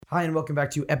Hi, and welcome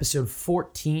back to episode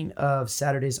 14 of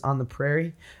Saturdays on the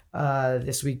Prairie.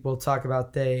 This week we'll talk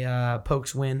about the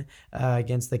Pokes win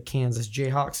against the Kansas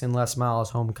Jayhawks and Les Miles'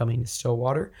 homecoming to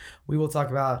Stillwater. We will talk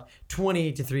about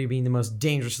 28-3 being the most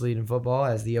dangerous lead in football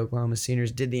as the Oklahoma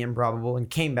Sooners did the improbable and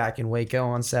came back in Waco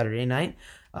on Saturday night.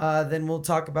 Then we'll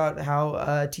talk about how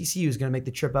TCU is going to make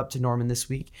the trip up to Norman this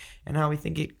week and how we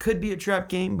think it could be a trap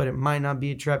game, but it might not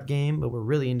be a trap game, but we're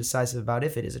really indecisive about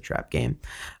if it is a trap game.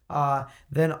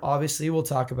 Then obviously we'll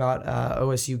talk about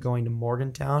OSU going to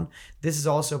Morgantown. This is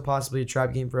also possibly a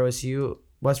trap game for OSU.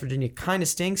 West Virginia kind of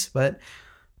stinks, but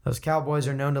those Cowboys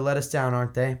are known to let us down,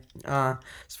 aren't they?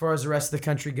 As far as the rest of the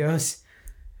country goes,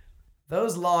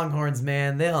 those Longhorns,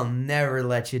 man, they'll never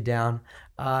let you down.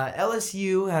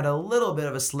 LSU had a little bit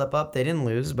of a slip up. They didn't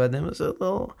lose, but it was a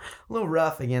little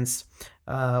rough against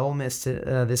Ole Miss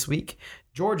this week.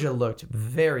 Georgia looked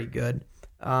very good.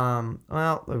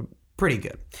 Pretty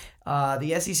good.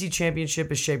 The SEC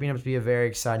Championship is shaping up to be a very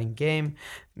exciting game.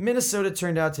 Minnesota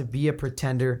turned out to be a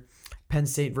pretender. Penn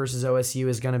State versus OSU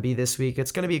is going to be this week.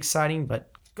 It's going to be exciting,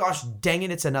 but gosh dang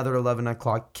it, it's another 11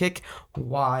 o'clock kick.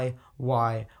 Why?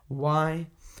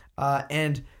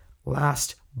 And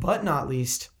last but not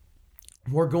least,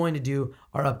 we're going to do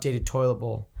our updated toilet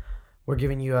bowl. We're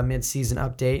giving you a mid-season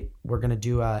update. We're going to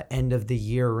do end of the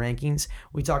year rankings.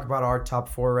 We talk about our top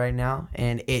 4 right now,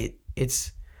 and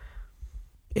it's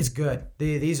good.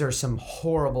 These are some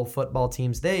horrible football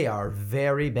teams. They are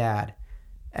very bad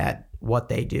at what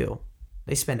they do.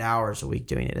 They spend hours a week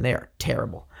doing it, and they are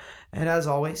terrible. And as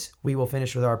always, we will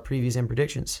finish with our previews and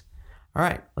predictions. All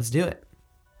right, let's do it.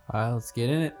 All right, let's get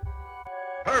in it.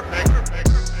 Perfect.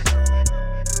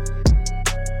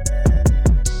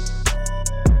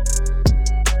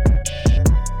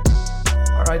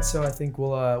 All right, so I think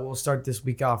we'll start this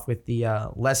week off with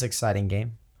the less exciting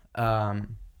game.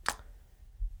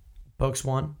 Pokes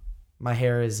won. My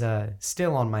hair is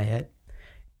still on my head,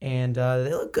 and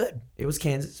they look good. It was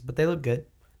Kansas, but they look good.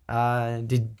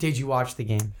 Did you watch the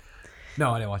game?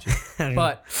 No, I didn't watch it.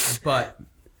 But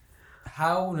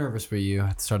how nervous were you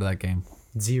at the start of that game?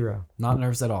 0. Not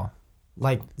nervous at all.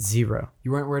 Like 0.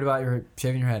 You weren't worried about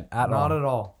shaving your head at all? Not at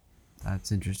all.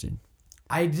 That's interesting.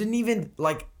 I didn't even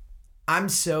I'm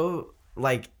so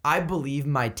I believe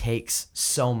my takes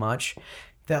so much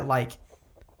that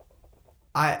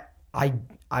I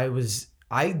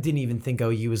didn't even think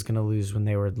OU was gonna lose when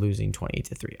they were losing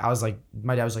 28-3. I was like,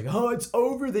 my dad was like, "Oh, it's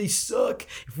over. They suck.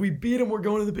 If we beat them, we're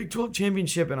going to the Big 12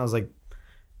 championship." And I was like,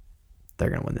 "They're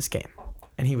gonna win this game."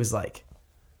 And he was like,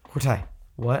 "Cortai,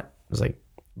 what?" I was like,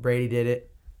 "Brady did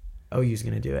it. OU's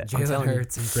gonna do it." Jalen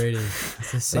Hurts and Brady,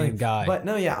 it's the same guy. But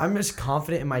no, yeah, I'm just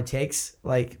confident in my takes.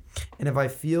 And if I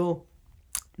feel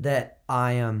that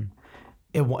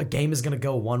a game is going to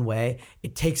go one way,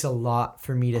 it takes a lot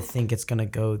for me to think it's going to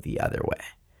go the other way.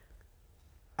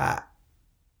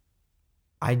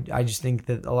 I just think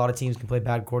that a lot of teams can play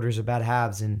bad quarters or bad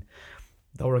halves, and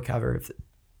they'll recover if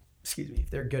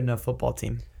they're a good enough football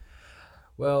team.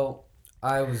 Well,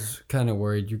 I was kind of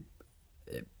worried.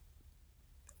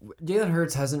 Jalen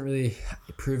Hurts hasn't really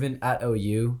proven at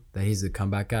OU that he's the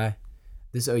comeback guy.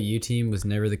 This OU team was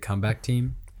never the comeback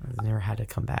team. They never had to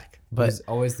come back. But it was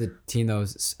always the team that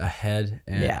was ahead,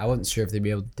 and yeah. I wasn't sure if they'd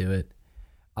be able to do it.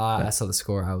 I saw the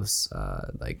score. I was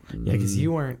yeah, because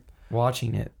you weren't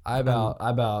watching it. I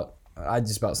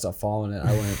just about stopped following it.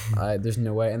 I went, there's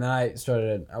no way. And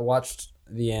then I watched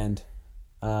the end.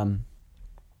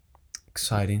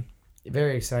 Exciting.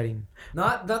 Very exciting.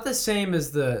 Not the same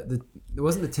as it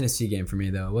wasn't the Tennessee game for me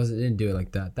though. It didn't do it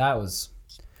like that. That was,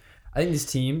 I think this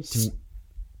team.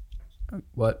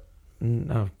 What?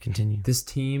 No, continue. This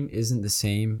team isn't the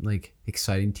same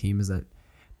exciting team as that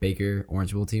Baker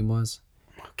Orange Bowl team was.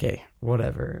 Okay,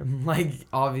 whatever.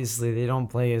 Obviously they don't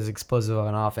play as explosive of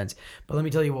an offense. But let me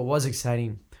tell you what was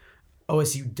exciting.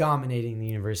 OSU dominating the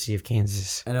University of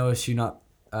Kansas. And OSU not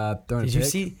throwing a pick. Did you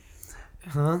see?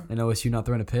 Huh? And OSU not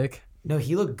throwing a pick? No,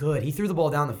 he looked good. He threw the ball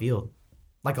down the field.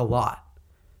 A lot.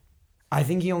 I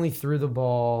think he only threw the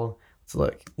ball. Let's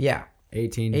look. Yeah.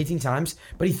 18 times,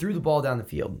 but he threw the ball down the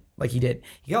field like he did.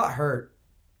 He got hurt,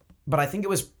 but I think it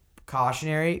was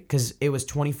cautionary because it was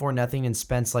 24-0 and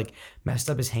Spence messed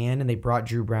up his hand and they brought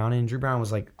Drew Brown in. Drew Brown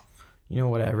was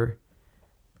whatever.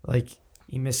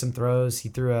 He missed some throws. He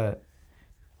threw a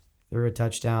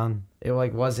touchdown. It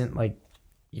wasn't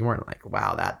you weren't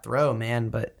wow, that throw, man,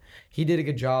 but he did a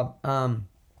good job.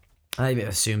 I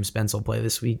assume Spence will play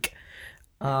this week.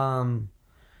 But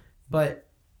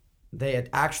they had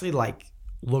actually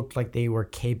looked like they were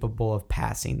capable of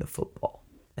passing the football.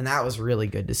 And that was really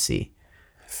good to see.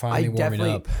 Finally warming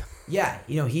up. Yeah,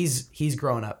 he's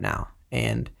grown up now.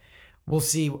 And we'll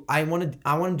see. I want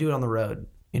to do it on the road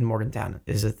in Morgantown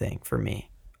is a thing for me.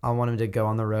 I want him to go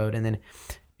on the road, and then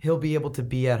he'll be able to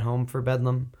be at home for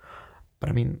Bedlam. But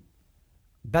I mean,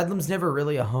 Bedlam's never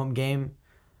really a home game.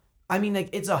 I mean, like,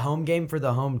 it's a home game for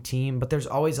the home team, but there's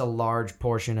always a large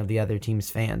portion of the other team's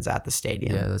fans at the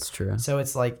stadium. Yeah, that's true. So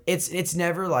it's like it's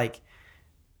never like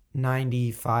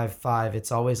 95-5.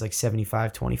 It's always like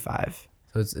 75-25.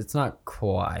 So it's not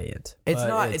quiet.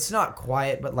 It's not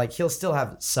quiet, but like he'll still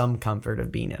have some comfort of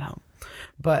being at home.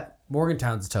 But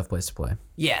Morgantown's a tough place to play.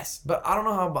 yes, but I don't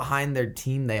know how behind their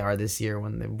team they are this year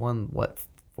when they've won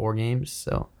 4 games.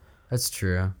 So That's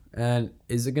true. And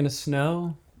is it gonna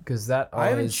snow? Because I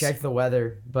haven't checked the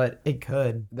weather, but it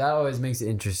could. That always makes it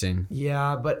interesting.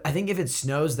 Yeah, but I think if it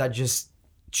snows, that just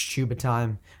Chuba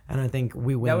time, and I think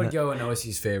we win. That would go in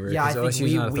OSU's favor. Yeah, I think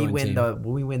OSU's not a we throwing team.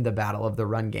 we win the battle of the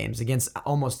run games against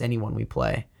almost anyone we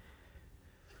play.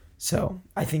 So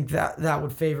I think that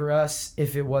would favor us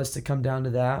if it was to come down to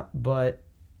that. But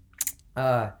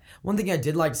one thing I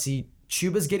did like to see,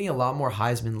 Chuba's getting a lot more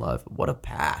Heisman love. What a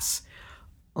pass!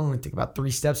 Only took about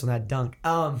 3 steps on that dunk.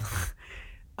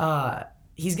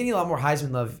 He's getting a lot more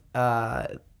Heisman love.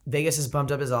 Vegas has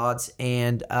bumped up his odds,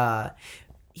 and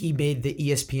he made the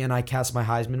ESPN I Cast My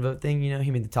Heisman Vote thing. You know,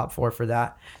 he made the top 4 for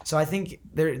that. So I think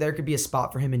there could be a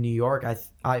spot for him in New York.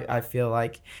 I feel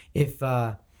like if,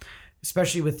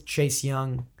 especially with Chase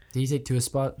Young. Did he take Tua's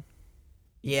spot?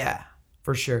 Yeah,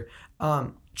 for sure.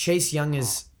 Chase Young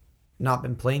has not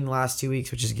been playing the last 2 weeks,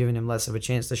 which has given him less of a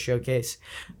chance to showcase.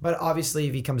 But obviously,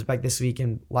 if he comes back this week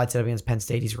and lights it up against Penn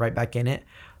State, he's right back in it.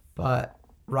 But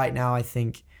right now, I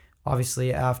think,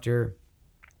 obviously, after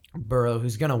Burrow,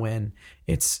 who's gonna win,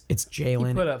 it's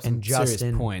Jalen and Justin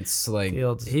serious points. Like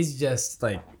Fields. He's just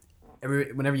like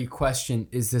whenever you question,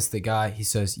 is this the guy? He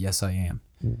says, "Yes, I am."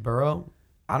 Burrow.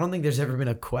 I don't think there's ever been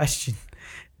a question.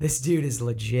 This dude is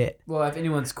legit. Well, if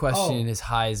anyone's questioning his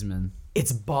Heisman,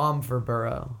 It's bomb for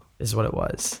Burrow, is what it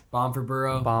was. bomb for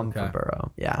Burrow. Bomb for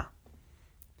Burrow. Yeah.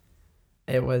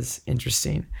 It was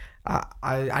interesting.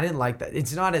 I didn't like that.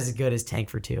 It's not as good as Tank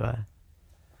for Tua.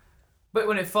 But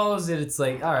when it follows it, it's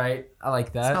like, all right, I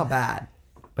like that. It's not bad,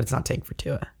 but it's not Tank for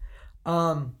Tua.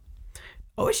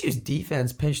 OSU's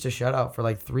defense pinched a shutout for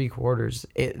like 3 quarters.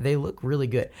 They look really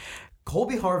good.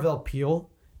 Colby Harvell-Peel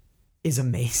is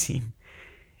amazing.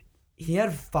 He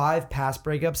had 5 pass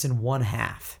breakups in 1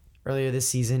 half earlier this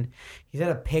season. He's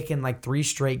had a pick in like 3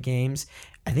 straight games.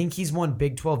 I think he's won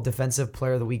Big 12 Defensive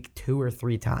Player of the Week 2 or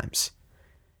 3 times.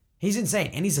 He's insane,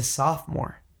 and he's a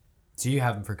sophomore. So you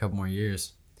have him for a couple more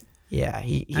years. Yeah, I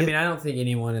mean, I don't think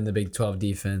anyone in the Big 12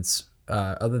 defense,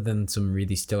 other than some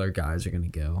really stellar guys, are going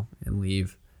to go and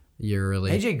leave a year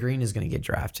early. AJ Green is going to get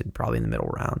drafted probably in the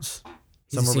middle rounds.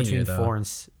 He's a Somewhere senior, between though. 4 and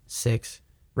 6.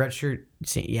 Redshirt,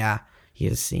 yeah, he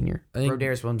is a senior. I think-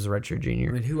 Rodarius Williams is a redshirt I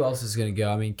junior. mean, who else is going to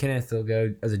go? I mean, Kenneth will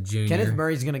go as a junior. Kenneth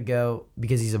Murray's going to go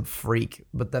because he's a freak,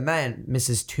 but the man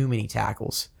misses too many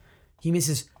tackles. He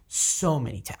misses so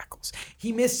many tackles.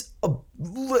 He missed so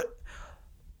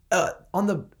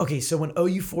when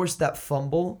OU forced that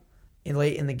fumble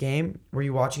late in the game, were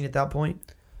you watching at that point?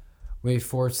 We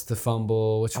forced the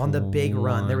fumble. Which On the big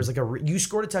run, there one? was like you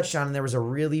scored a touchdown and there was a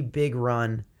really big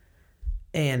run,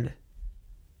 and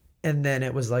then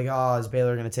it was like, oh, is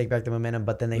Baylor going to take back the momentum?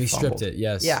 But then they We fumbled. stripped it,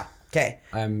 yes. Yeah. Okay.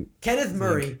 Kenneth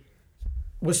Murray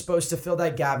was supposed to fill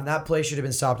that gap, and that play should have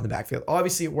been stopped in the backfield.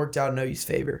 Obviously, it worked out in OU's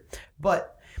favor.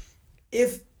 But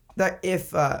if I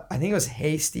think it was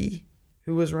Hasty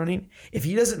who was running, if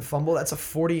he doesn't fumble, that's a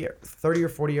 30 or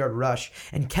 40 yard rush,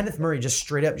 and Kenneth Murray just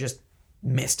straight up just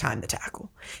mistimed the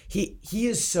tackle. He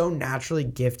is so naturally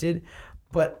gifted,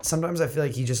 but sometimes I feel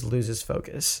like he just loses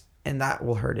focus, and that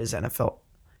will hurt his NFL.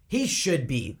 He should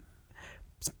be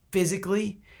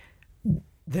physically.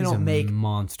 They He's don't a make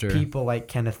monster. people like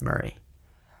Kenneth Murray.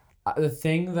 The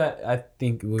thing that I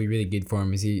think will be really good for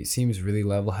him is he seems really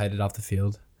level-headed off the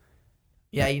field.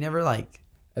 Yeah, he never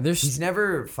he's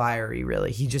never fiery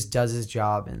really. He just does his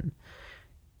job and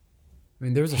I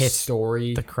mean, there was a hits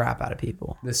story the crap out of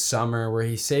people. this summer where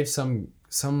he saved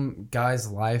some guy's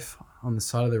life on the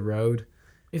side of the road.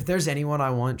 If there's anyone I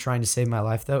want trying to save my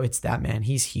life though, it's that man.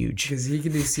 He's huge. Because he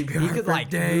could do CPR He could for like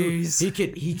days. he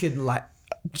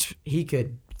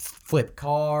could flip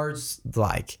cars,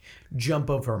 like jump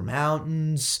over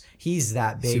mountains. He's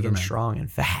that big Superman. and strong and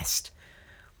fast.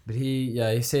 But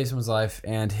he saved someone's life,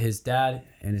 and his dad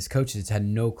and his coaches had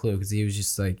no clue because he was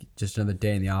just another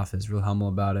day in the office, real humble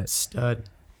about it. Stud.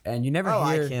 And you never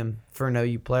I hear like him for an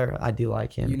OU player. I do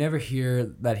like him. you never hear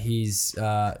that he's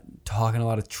talking a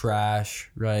lot of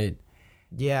trash, right?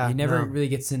 Yeah. He never no. really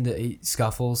gets into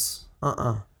scuffles.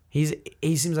 He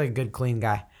seems like a good, clean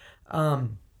guy.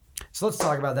 So let's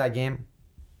talk about that game.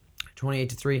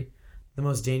 28-3, the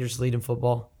most dangerous lead in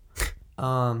football.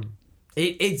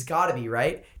 It's got to be,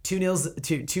 right?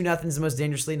 2-0 is the most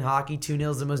dangerous lead in hockey.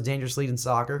 2-0 is the most dangerous lead in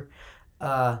soccer.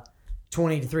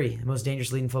 28-3, the most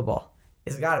dangerous lead in football.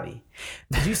 It's got to be.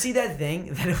 Did you see that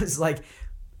thing that it was like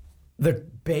the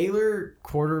Baylor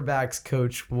quarterback's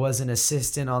coach was an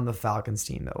assistant on the Falcons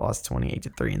team that lost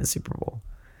 28-3 in the Super Bowl?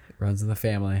 Runs in the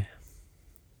family.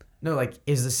 No, like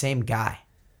is the same guy.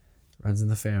 Runs in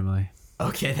the family.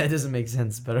 Okay, that doesn't make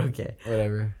sense, but okay.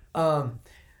 Whatever.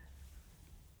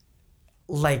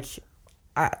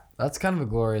 That's kind of a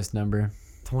glorious number.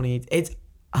 28. It's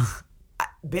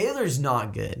Baylor's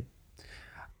not good.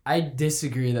 I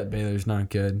disagree that Baylor's not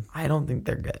good. I don't think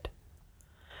they're good.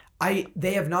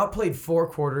 They have not played 4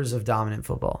 quarters of dominant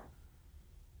football.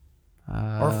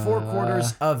 Or 4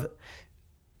 quarters of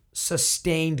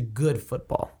sustained good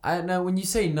football. I know when you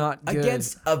say not good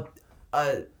against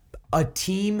a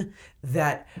team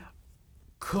that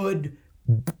could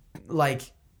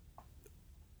like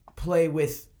play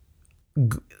with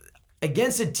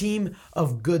against a team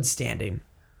of good standing.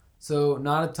 So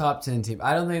not a top 10 team.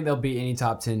 I don't think they'll beat any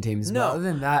top 10 teams. No. But other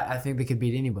than that, I think they could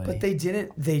beat anybody. But they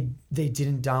didn't. They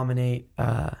didn't dominate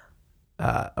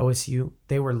OSU.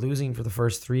 They were losing for the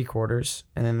first 3 quarters,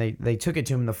 and then they took it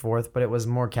to them in the fourth. But it was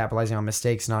more capitalizing on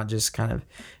mistakes, not just kind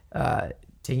of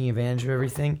taking advantage of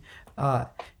everything.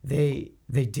 They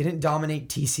didn't dominate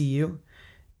TCU.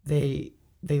 They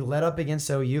let up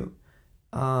against OU.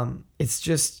 It's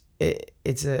just it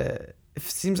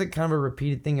seems like kind of a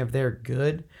repeated thing of they're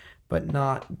good but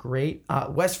not great.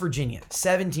 West Virginia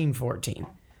 17-14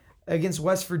 against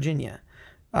West Virginia.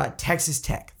 Texas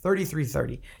Tech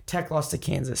 33-30. Tech lost to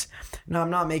Kansas. Now I'm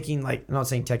not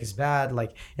saying Tech is bad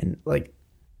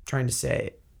trying to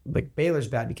say like Baylor's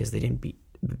bad because they didn't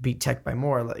beat Tech by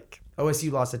more. Like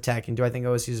OSU lost to Tech, and do I think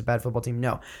OSU is a bad football team?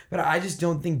 No, but I just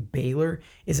don't think Baylor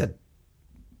is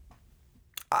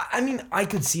I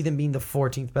could see them being the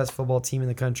 14th best football team in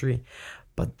the country,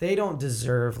 but they don't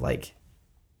deserve like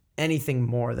anything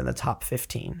more than the top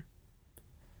 15.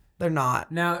 They're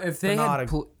not. Now, if they had a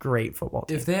great football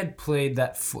team. If they had played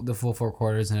the full 4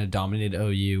 quarters and had dominated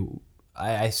OU,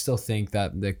 I still think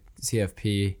that the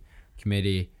CFP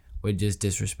committee would just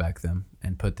disrespect them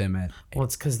and put them at. Well,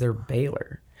 it's because they're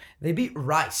Baylor. They beat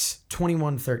Rice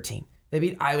 21-13. They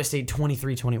beat Iowa State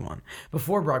 23-21.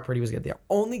 Before Brock Purdy was good, their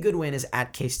only good win is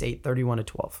at K-State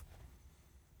 31-12.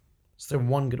 So they're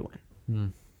one good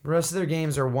win. The rest of their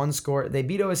games are one score. They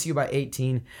beat OSU by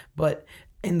 18, but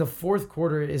in the fourth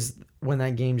quarter is when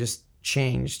that game just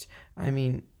changed. I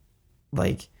mean,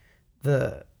 like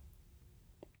it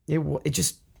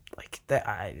just like that.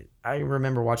 I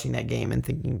remember watching that game and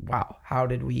thinking, wow, how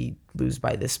did we lose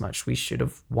by this much? We should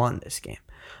have won this game.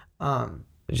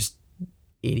 Just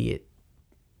idiot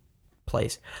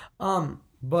plays.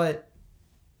 But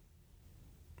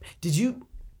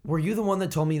were you the one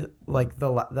that told me like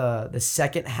the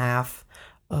second half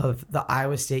of the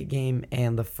Iowa State game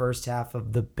and the first half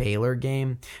of the Baylor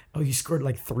game? Oh, you scored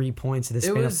like 3 points in the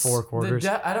span of 4 quarters.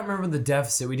 I don't remember the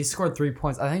deficit. We just scored 3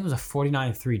 points. I think it was a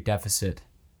 49-3 deficit.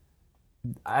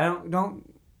 Don't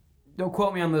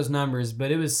quote me on those numbers,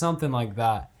 but it was something like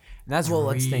that. And that's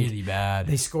really bad.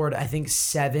 They scored, I think,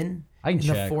 7 in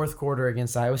the fourth quarter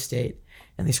against Iowa State,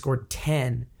 and they scored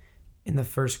 10 in the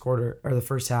first quarter or the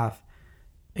first half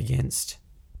against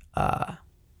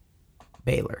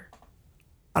Baylor.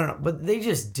 I don't know, but they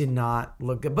just did not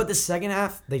look good. But the second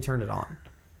half, they turned it on.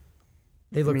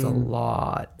 They looked a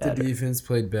lot better. The defense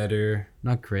played better.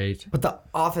 Not great. But the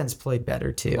offense played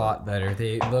better, too. A lot better.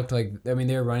 They looked like, they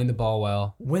were running the ball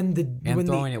well.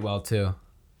 Throwing it well, too.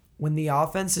 When the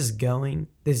offense is going,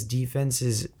 this defense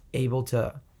is able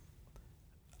to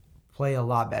play a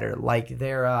lot better. Like,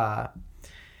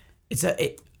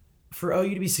 for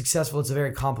OU to be successful, it's a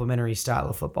very complementary style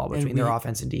of football between their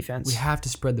offense and defense. We have to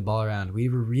spread the ball around. We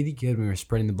were really good when we were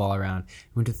spreading the ball around.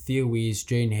 We went to Theo Weiss,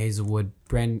 Jaden Hazelwood,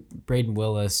 Braden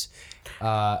Willis.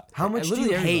 How much do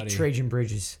you hate Trajan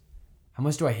Bridges? How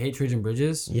much do I hate Trajan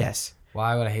Bridges? Yes.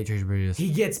 Why would I hate Trajan Bridges? He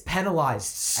gets penalized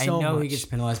so much. I know he gets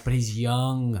penalized, but he's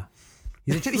young.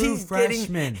 He's a true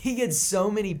freshman. He gets so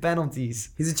many penalties.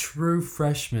 He's a true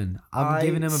freshman. I'm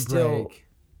giving him a break.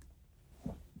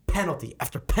 Penalty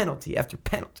after penalty after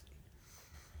penalty.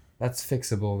 That's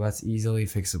fixable. That's easily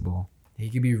fixable. He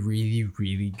could be really,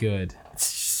 really good.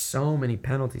 So many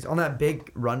penalties. On that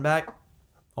big run back,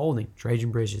 holding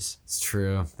Trajan Bridges. It's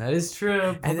true. That is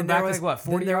true. And then there was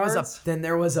 40 yards? Then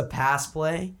there was a pass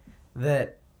play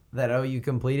that OU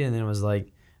completed, and then it was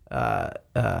like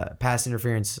pass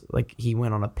interference. Like he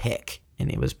went on a pick,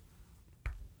 and it was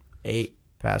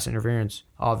pass interference,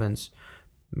 offense,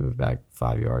 move back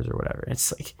 5 yards or whatever.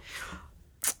 It's like,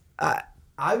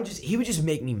 he would just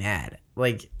make me mad.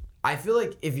 Like, I feel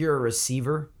like if you're a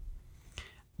receiver,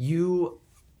 the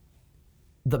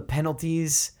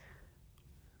penalties,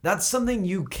 that's something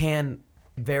you can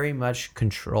very much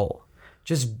control.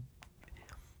 Just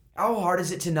how hard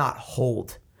is it to not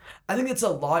hold? I think it's a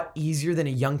lot easier than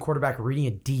a young quarterback reading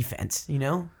a defense, you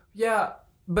know? Yeah,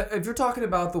 but if you're talking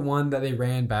about the one that they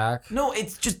ran back. No,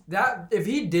 it's just that if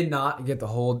he did not get the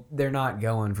hold, they're not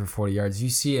going for 40 yards. You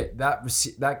see it.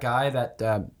 That guy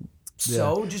that.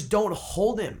 So just don't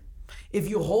hold him. If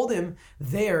you hold him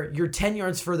there, you're 10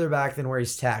 yards further back than where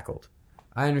he's tackled.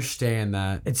 I understand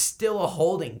that. It's still a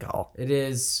holding call. It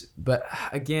is, but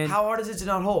again. How hard is it to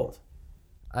not hold?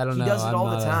 I don't know. He does it all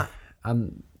the time.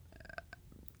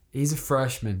 He's a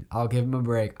freshman. I'll give him a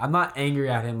break. I'm not angry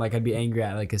at him like I'd be angry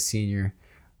at like a senior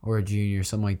or a junior,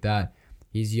 something like that.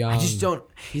 He's young. I just don't.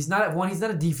 He's not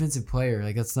a defensive player.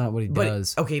 Like that's not what he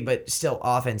does. Okay, but still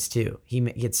offense too. He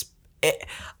gets.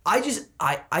 I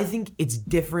think it's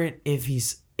different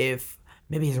if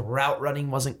maybe his route running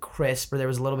wasn't crisp or there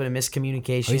was a little bit of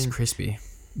miscommunication. Oh, he's crispy.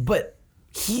 But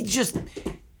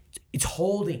it's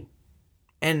holding,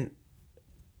 and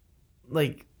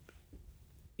like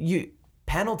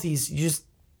penalties. You just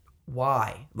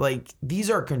why? Like these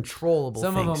are controllable.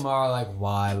 Some things. of them are like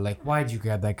why? Like why'd you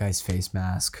grab that guy's face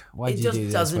mask? Why'd you do this? It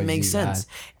just doesn't make sense.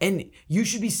 And you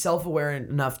should be self-aware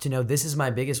enough to know this is my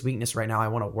biggest weakness right now. I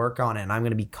want to work on it, and I'm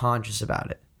going to be conscious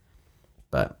about it.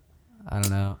 But I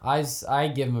don't know. I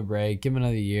give him a break. Give him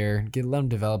another year. Let him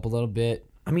develop a little bit.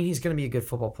 I mean, he's going to be a good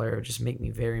football player. It would just make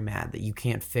me very mad that you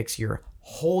can't fix your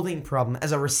holding problem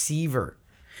as a receiver.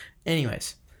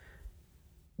 Anyways,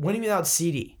 winning without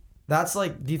CD. That's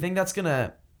like, do you think that's going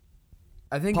to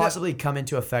possibly come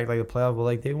into effect like the playoff? Well,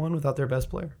 like they won without their best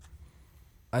player.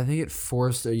 I think it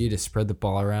forced you to spread the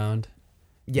ball around.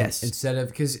 Yes. Instead of,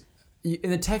 because in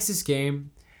the Texas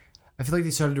game, I feel like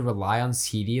they started to rely on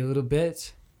CD a little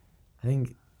bit. I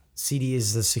think CD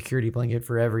is the security blanket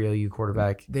for every OU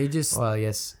quarterback. They just... Well,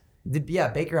 yes. Yeah,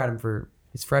 Baker had him for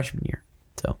his freshman year.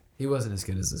 So he wasn't as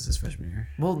good as his freshman year.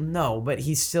 Well, no, but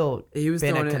he's still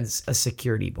been a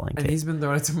security blanket. And he's been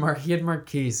throwing it to He had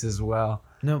Marquise as well.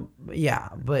 No, yeah,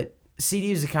 but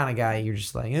CD is the kind of guy you're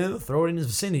just like, throw it in his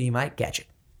vicinity, he might catch it.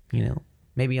 You know,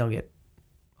 maybe I'll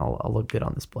look good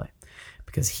on this play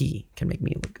because he can make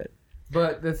me look good.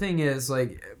 But the thing is,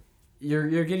 like,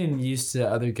 you're getting used to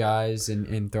other guys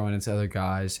and throwing it to other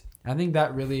guys. I think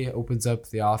that really opens up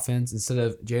the offense. Instead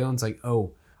of Jalen's like,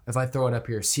 oh, if I throw it up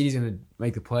here, CD's going to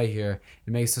make the play here.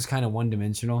 It makes us kind of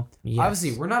one-dimensional. Yes.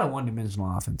 Obviously, we're not a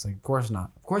one-dimensional offense. Like, of course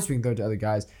not. Of course we can throw it to other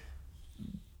guys.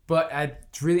 But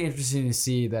it's really interesting to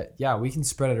see that, yeah, we can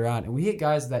spread it around. And we hit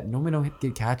guys that normally don't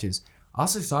get catches.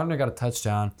 Also, Sogner got a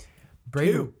touchdown.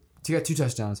 Braden, he got 2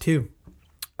 touchdowns. 2.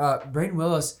 Braden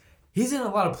Willis, he's in a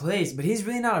lot of plays, but he's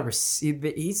really not a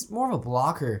receiver. He's more of a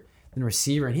blocker than a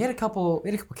receiver. And he had a couple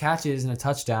catches and a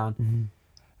touchdown.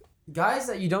 Mm-hmm. Guys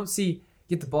that you don't see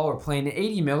get the ball were playing.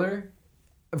 A.D. Miller,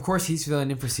 of course, he's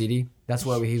filling in for CD. That's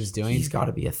what he was doing. He's got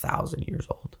to be 1,000 years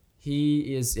old.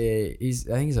 He is I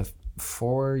think he's a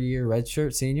 4-year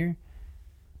redshirt senior.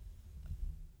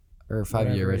 Or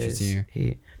 5-year redshirt senior.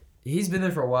 He's been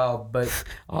there for a while, but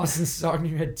Austin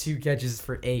Sogner had 2 catches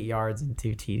for 8 yards and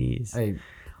 2 TDs. Hey,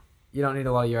 you don't need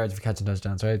a lot of yards for catching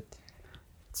touchdowns, right?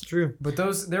 It's true. But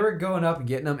they were going up and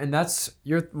getting them, and that's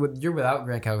you're without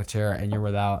Grant Calcaterra and you're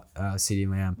without CeeDee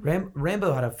Lamb.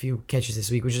 Rambo had a few catches this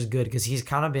week, which is good because he's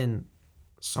kind of been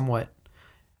somewhat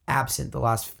absent the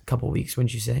last couple of weeks,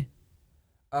 wouldn't you say?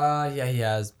 Yeah, he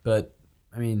has, but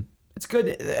I mean, it's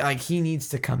good. Like he needs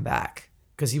to come back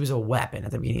because he was a weapon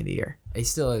at the beginning of the year. He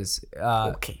still is.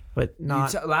 Okay, but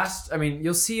not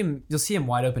you'll see him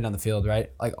wide open down the field, right?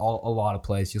 Like a lot of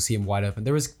plays, you'll see him wide open.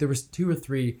 There was 2 or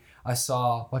 3 I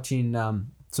saw watching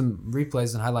some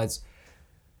replays and highlights.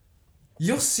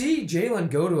 You'll see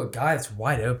Jalen go to a guy that's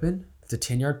wide open. It's a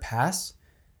 10-yard pass,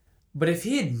 but if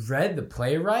he had read the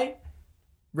play right,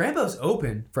 Rambo's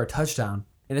open for a touchdown,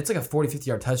 and it's like a 40,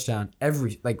 50-yard touchdown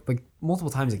every like multiple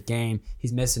times a game.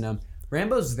 He's missing them.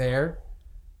 Rambo's there.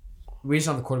 We just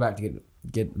on the quarterback to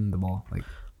get him the ball. Like,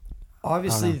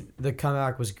 obviously, the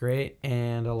comeback was great,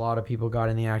 and a lot of people got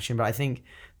in the action. But I think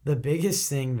the biggest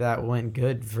thing that went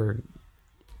good for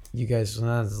you guys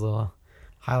was a little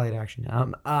highlight action.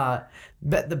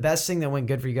 But the best thing that went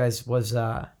good for you guys was,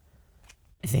 I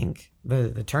think,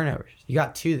 the turnovers. You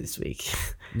got 2 this week.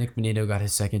 Nick Bonito got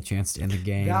his second chance to end the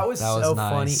game. That was so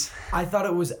nice. Funny. I thought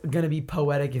it was gonna be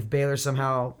poetic if Baylor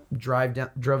somehow drove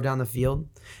down the field,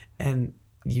 and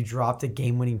you dropped a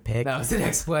game-winning pick. That was the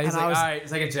next play. He's And like, I was- all right,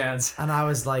 second chance. And I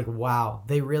was like, wow,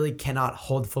 they really cannot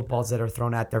hold footballs that are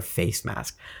thrown at their face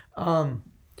mask.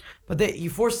 But you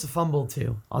forced a fumble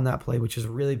too on that play, which was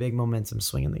a really big momentum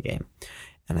swing in the game.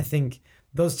 And I think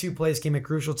those two plays came at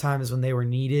crucial times when they were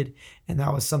needed. And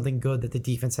that was something good that the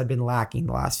defense had been lacking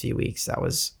the last few weeks. It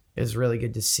was really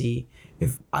good to see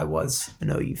if I was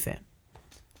an OU fan.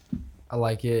 I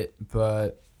like it,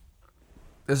 but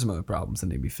there's some other problems that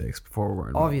need to be fixed before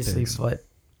we're Obviously, but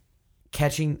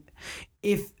catching,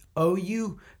 if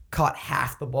OU caught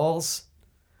half the balls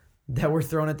that were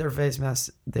thrown at their face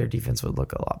mask, their defense would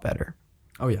look a lot better.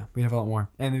 Oh yeah, we'd have a lot more,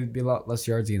 and there'd be a lot less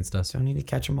yards against us. Don't need to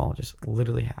catch them all, just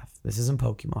literally half. This isn't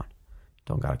Pokemon.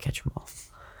 Don't gotta catch them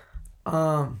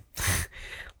all.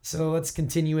 So let's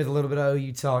continue with a little bit of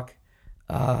OU talk.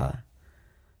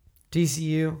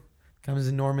 TCU comes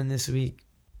to Norman this week.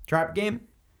 Trap game.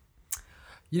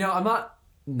 You know, I'm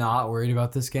not worried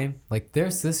about this game. Like,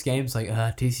 there's this game's like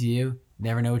TCU.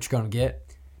 Never know what you're gonna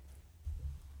get.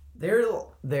 They're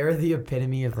the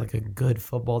epitome of like a good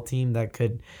football team that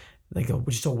could,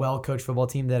 just a well-coached football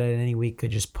team that at any week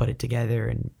could just put it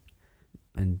together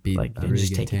and beat like a and really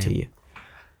just good take it to team. you.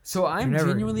 So I'm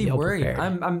genuinely worried.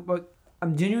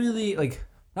 I'm genuinely like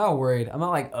not worried. I'm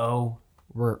not like, oh,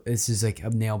 this is like a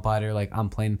nail biter. Like I'm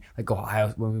playing like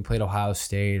Ohio when we played Ohio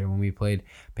State or when we played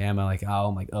Bama. Like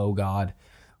I'm like, oh god,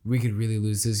 we could really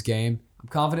lose this game. I'm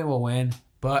confident we'll win,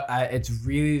 but there's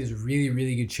a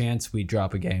really good chance we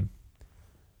drop a game.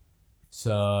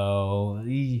 So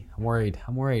I'm worried.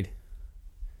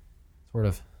 Sort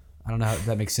of. I don't know if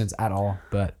that makes sense at all,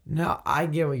 but No, I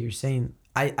get what you're saying.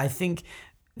 I think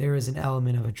there is an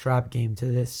element of a trap game to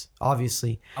this,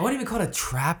 obviously. I wouldn't even call it a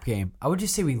trap game. I would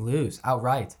just say we lose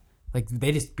outright. Like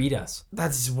they just beat us.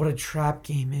 That's what a trap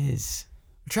game is.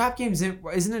 Trap games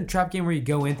isn't it a trap game where you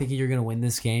go in thinking you're gonna win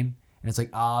this game and it's like,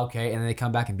 oh, okay, and then they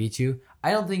come back and beat you.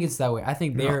 I don't think it's that way. I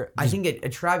think I think a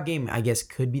trap game, I guess,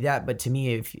 could be that, but to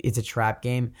me, if it's a trap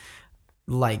game,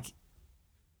 like,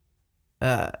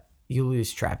 you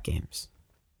lose trap games.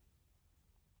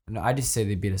 No, I just say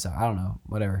they beat us out. I don't know.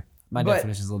 Whatever. My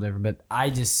definition is a little different, but I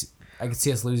could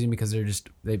see us losing because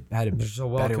they had a They're a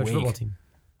well better coached week. football team.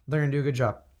 They're gonna do a good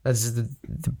job. That's just the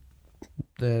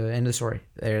end of the story.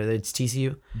 It's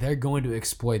TCU. They're going to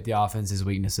exploit the offense's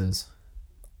weaknesses.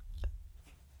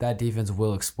 That defense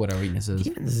will exploit our weaknesses.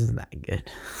 Defense isn't that good.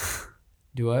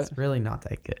 Do what? It's really not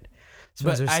that good.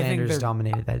 Spencer I think Sanders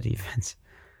dominated that defense.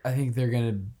 I think they're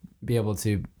going to be able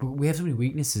to. But we have so many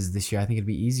weaknesses this year. I think it'd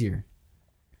be easier.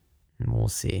 We'll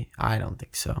see. I don't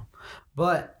think so,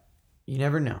 but you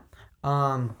never know.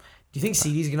 Do you think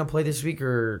CD's gonna play this week,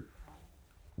 or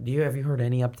have you heard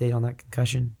any update on that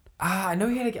concussion? I know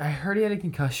I heard he had a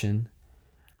concussion.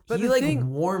 But he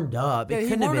warmed up. Yeah,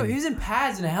 he warmed up. He was in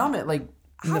pads and a helmet. Like,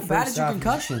 how bad is your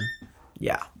concussion?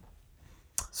 Yeah.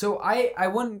 So I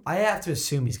wouldn't. I have to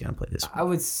assume he's gonna play this week.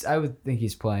 I would think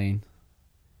he's playing.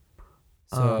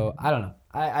 So I don't know.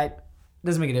 I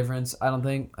doesn't make a difference. I don't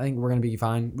think. I think we're gonna be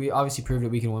fine. We obviously proved that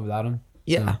we can win without him.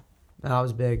 Yeah, that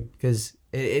was big because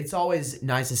it's always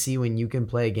nice to see when you can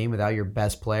play a game without your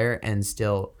best player and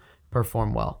still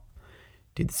perform well.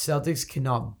 Dude, the Celtics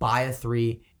cannot buy a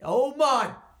three. Oh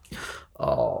my!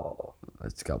 Oh,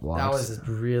 It's got blocks. that was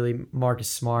really Marcus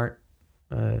Smart,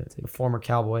 a former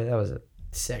Cowboy. That was a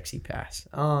sexy pass.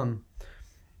 I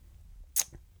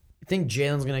think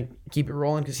Jalen's gonna keep it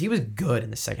rolling because he was good in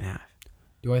the second half.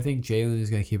 Do I think Jalen is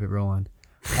gonna keep it rolling?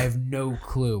 I have no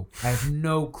clue.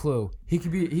 He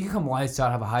could come lights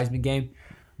out, have a Heisman game,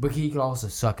 but he could also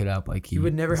suck it up like He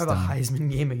would never have a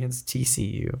Heisman game against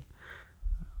TCU.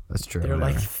 That's true. They're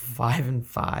whatever. like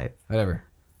 5-5. Whatever.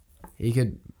 He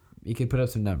could put up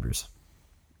some numbers.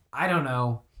 I don't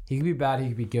know. He could be bad. He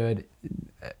could be good.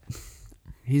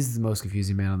 He's the most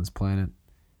confusing man on this planet.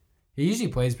 He usually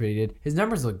plays pretty good. His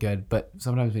numbers look good, but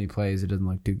sometimes when he plays, it doesn't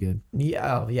look too good.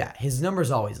 Yeah, his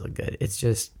numbers always look good. It's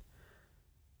just,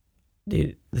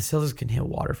 dude, the Celtics can hit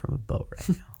water from a boat right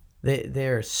now.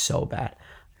 They're so bad.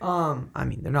 I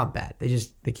mean, they're not bad.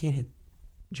 They can't hit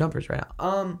jumpers right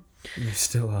now. You're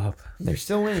still up. They're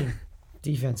still winning.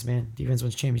 Defense, man. Defense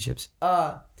wins championships.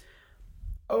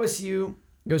 OSU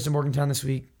goes to Morgantown this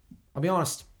week. I'll be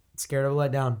honest, scared of a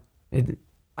letdown.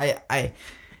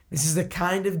 This is the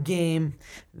kind of game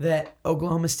that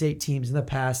Oklahoma State teams in the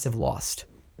past have lost.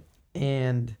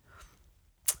 And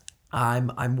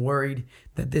I'm worried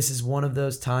that this is one of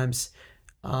those times.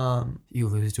 You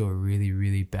lose to a really,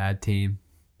 really bad team.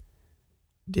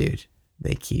 Dude,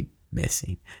 they keep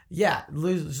missing. Yeah,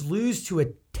 lose to a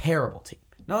terrible team.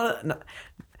 Not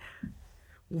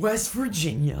West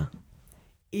Virginia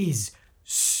is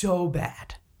so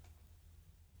bad.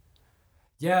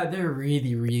 Yeah, they're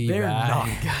really, really They're bad. not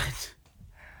good.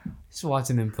 Just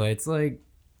watching them play, it's like,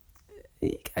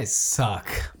 you guys suck.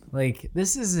 Like,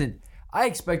 this isn't... I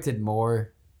expected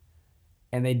more,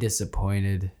 and they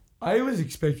disappointed. I was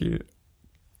expecting it.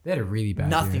 They had a really bad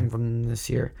Nothing year. from them this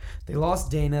year. They lost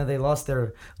Dana. They lost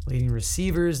their leading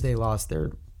receivers. They lost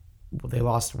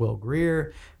Will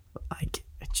Greer. Like,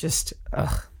 it just...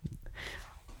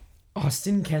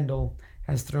 Austin Kendall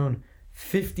has thrown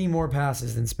 50 more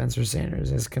passes than Spencer Sanders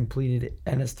has completed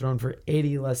and has thrown for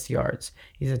 80 less yards.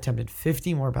 He's attempted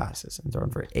 50 more passes and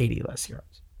thrown for 80 less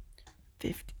yards.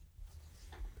 50.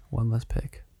 One less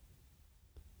pick.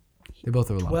 They both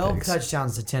threw a lot 12 of picks.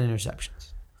 touchdowns to 10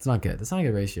 interceptions. It's not good. That's not a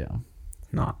good ratio.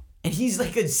 Not. And he's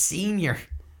like a senior.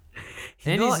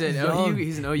 And he's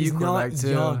an OU quarterback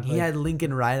too. Young. He had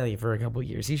Lincoln Riley for a couple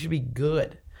years. He should be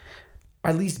good. Or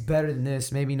at least better than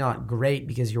this. Maybe not great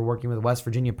because you're working with West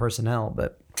Virginia personnel,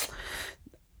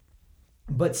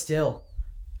 but still.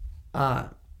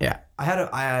 Yeah. I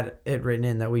had it written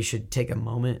in that we should take a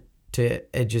moment to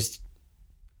just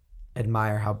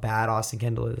admire how bad Austin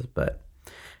Kendall is, but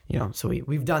so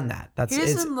we've done that. He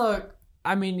doesn't look.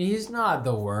 I mean, he's not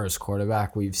the worst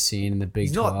quarterback we've seen in the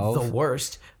Big 12. Not the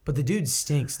worst, but the dude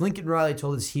stinks. Lincoln Riley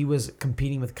told us he was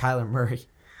competing with Kyler Murray.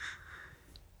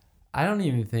 I don't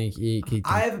even think he can.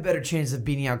 I have a better chance of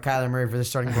beating out Kyler Murray for the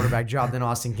starting quarterback job than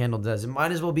Austin Kendall does. It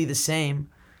might as well be the same.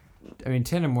 I mean,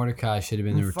 Tanner Mordecai should have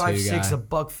been the 5'6", guy.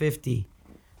 $150.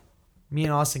 Me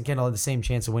and Austin Kendall had the same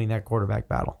chance of winning that quarterback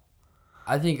battle.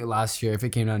 I think last year, if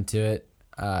it came down to it,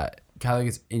 Kyler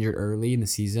gets injured early in the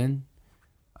season.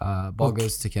 Ball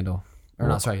goes to Kendall.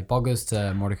 Ball goes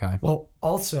to Mordecai. Well,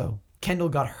 also, Kendall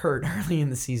got hurt early in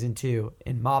the season, too,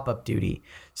 in mop-up duty.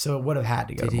 So it would have had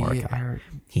to go to Mordecai.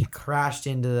 He crashed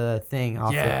into the thing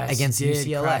against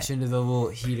UCLA. Crashed into the little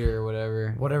heater or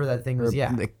whatever. Whatever that thing was,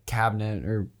 The cabinet,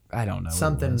 or I don't know.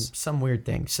 Some weird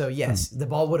thing. So, yes, the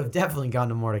ball would have definitely gone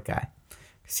to Mordecai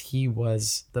because he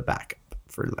was the backup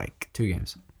for 2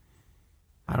 games.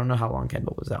 I don't know how long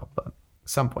Kendall was out, but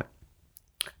some point.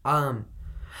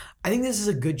 I think this is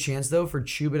a good chance, though, for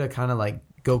Chuba to kind of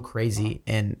go crazy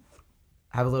and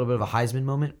have a little bit of a Heisman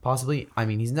moment, possibly. I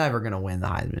mean, he's never going to win the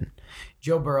Heisman.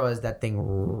 Joe Burrow has that thing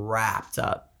wrapped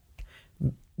up.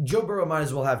 Joe Burrow might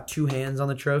as well have 2 hands on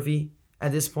the trophy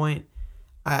at this point.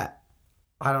 I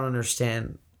don't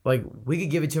understand. We could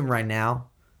give it to him right now.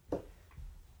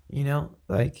 No,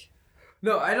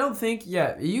 I don't think.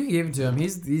 Yeah, you can give it to him.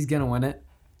 He's gonna win it.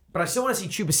 But I still want to see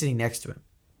Chuba sitting next to him.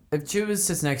 If Chuba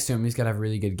sits next to him, he's got to have a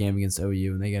really good game against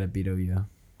OU, and they got to beat OU.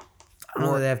 I don't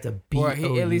know that they have to beat Or he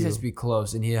OU. at least has to be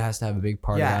close, and he has to have a big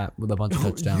part of that with a bunch of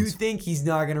touchdowns. You think he's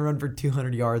not going to run for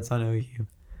 200 yards on OU?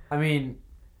 I mean,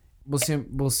 we'll see.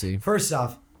 We'll see. First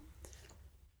off,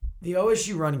 the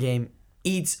OSU run game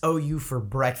eats OU for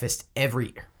breakfast every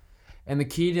year. And the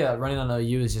key to running on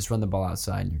OU is just run the ball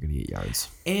outside, and you're going to get yards.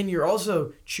 And you're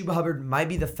also, Chuba Hubbard might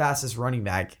be the fastest running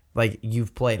back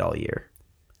you've played all year.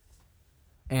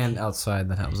 And outside,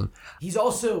 that helps him.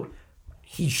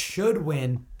 He should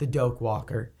win the Doak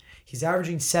Walker. He's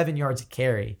averaging 7 yards a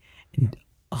carry and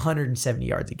 170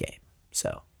 yards a game.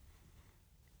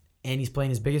 And he's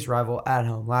playing his biggest rival at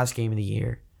home, last game of the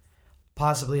year.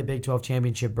 Possibly a Big 12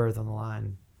 championship berth on the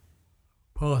line.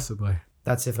 Possibly.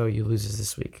 That's if OU loses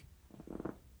this week.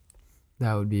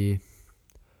 That would be...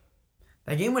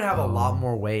 That game would have a lot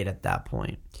more weight at that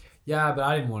point. Yeah, but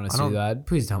I didn't want to see that.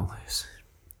 Please don't lose.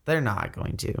 They're not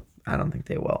going to. I don't think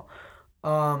they will.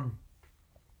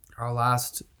 Our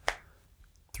last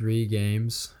 3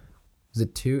 games. Was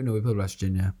it 2? No, we played West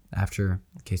Virginia after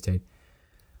K-State.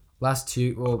 Last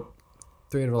 2,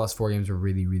 3 out of the last 4 games were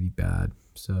really, really bad.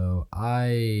 So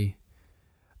I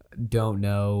don't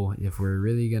know if we're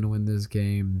really going to win this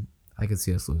game. I could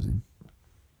see us losing.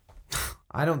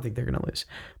 I don't think they're going to lose.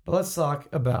 But let's talk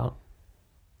about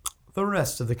the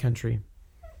rest of the country.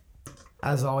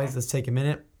 As always, let's take a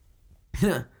minute.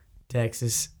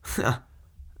 Texas.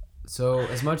 So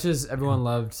as much as everyone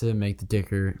loved to make the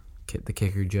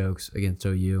kicker jokes against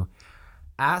OU,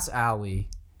 Ass Alley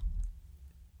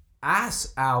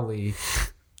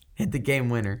hit the game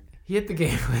winner. He hit the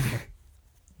game winner.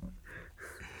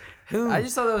 Who? I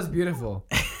just thought that was beautiful.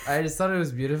 That just a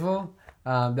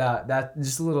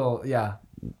little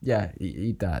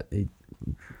eat that.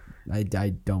 I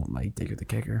don't like Dicker the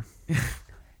kicker.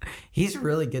 He's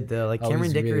really good though.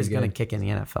 Cameron Dicker is going to kick in the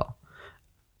NFL.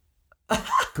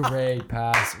 Great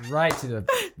pass right to the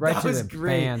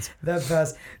fans. That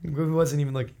pass wasn't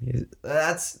even looking.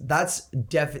 That's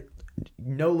definitely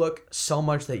no look so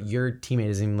much that your teammate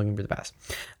isn't even looking for the pass.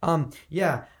 I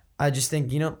just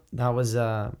think that was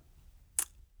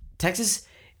Texas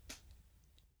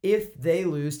if they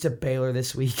lose to Baylor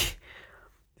this week,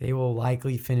 they will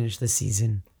likely finish the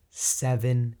season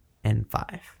 7-5.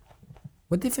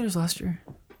 What'd they finish last year?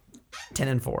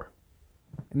 10-4.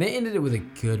 And they ended it with a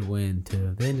good win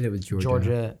too. They ended it with Georgia.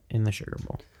 Georgia in the Sugar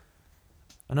Bowl.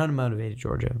 An unmotivated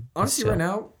Georgia. Honestly, right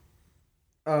now,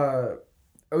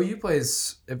 OU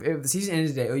plays. If the season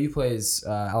ended today, OU plays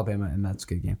Alabama, and that's a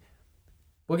good game.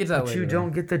 We'll get to that But later. you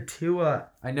don't get the Tua.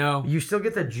 I know. You still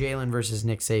get the Jalen versus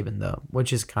Nick Saban though,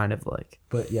 which is kind of like.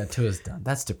 But yeah, Tua's done.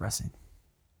 That's depressing.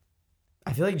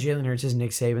 I feel like Jalen Hurts is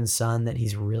Nick Saban's son. That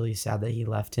he's really sad that he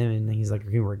left him, and he's like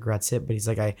he regrets it. But he's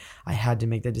like, I had to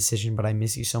make that decision, but I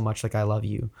miss you so much. Like I love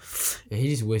you. Yeah,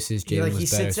 he just wishes Jalen Like was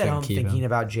he better. sits So at we can home keep thinking him.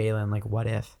 about Jalen. Like what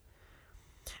if?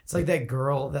 It's like that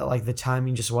girl that like the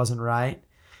timing just wasn't right,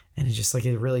 and it's just like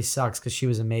it really sucks because she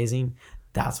was amazing.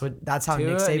 That's how Tua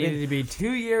Nick Saban needed to be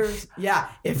 2 years. Yeah,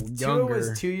 if Tua Younger.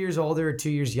 was 2 years older or 2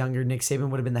 years younger, Nick Saban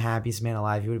would have been the happiest man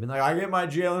alive. He would have been like, I get my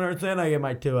Jalen Hurts and I get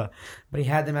my Tua. But he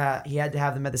had to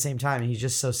have them at the same time, and he's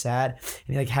just so sad.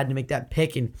 And he like had to make that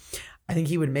pick, and I think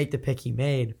he would make the pick he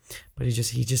made. But he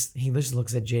just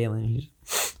looks at Jalen.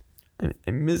 He's,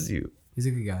 I miss you. He's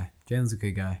a good guy. Jalen's a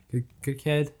good guy. Good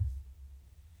kid.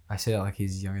 I say that like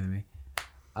he's younger than me.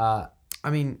 I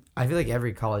mean, I feel like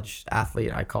every college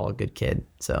athlete I call a good kid.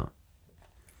 So,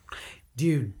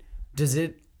 dude, does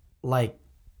it like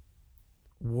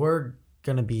we're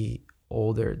gonna be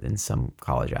older than some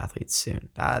college athletes soon?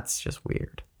 That's just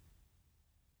weird.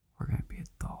 We're gonna be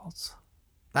adults.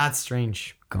 That's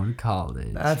strange. Going to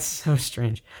college. That's so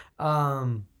strange.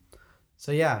 So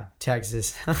yeah,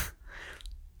 Texas.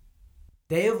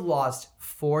 They have lost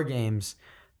 4 games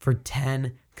for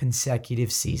 10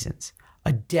 consecutive seasons.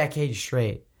 A decade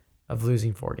straight of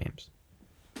losing 4 games.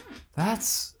 That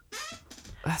Is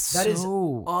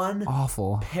so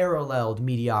awful. unparalleled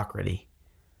mediocrity.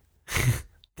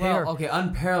 Well, okay,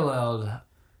 unparalleled.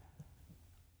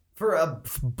 For a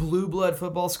blue blood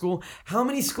football school, how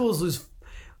many schools lose?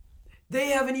 They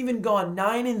haven't even gone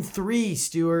 9-3,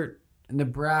 Stuart.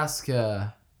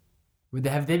 Nebraska.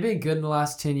 Have they been good in the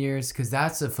last 10 years? Because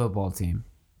that's a football team.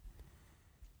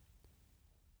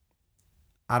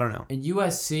 I don't know. And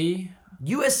USC.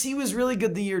 USC was really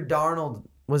good the year Darnold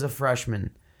was a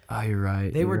freshman. Oh, you're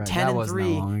right. They were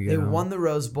 10-3. They won the. the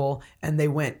Rose Bowl, and they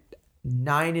went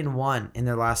 9-1 in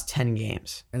their last 10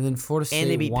 games. And then Florida State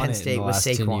they beat won Penn it State in the with last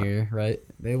 10 Saquon. year, right?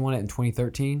 They won it in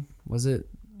 2013, was it?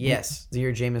 Yes, the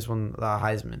year Jameis won the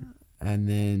Heisman. And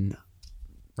then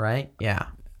Right? Yeah.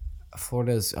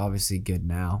 Florida's obviously good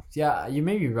now. Yeah, you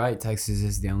may be right. Texas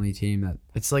is the only team that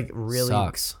It's like really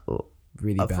sucks.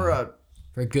 Really bad.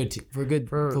 for a good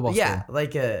football yeah, school.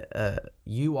 like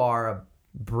you are a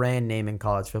brand name in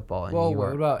college football, and Well, you what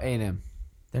are, about A&M?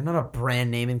 they're not a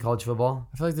brand name in college football.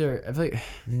 I feel like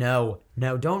No,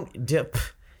 don't dip.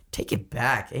 Take it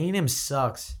back. A&M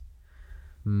sucks.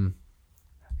 I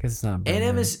guess it's not a brand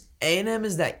A&M name.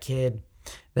 is that kid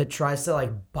that tries to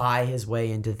like buy his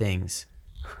way into things.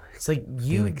 It's like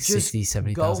you like just 60,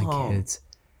 70,000 go home. kids.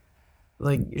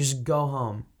 Like just go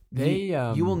home.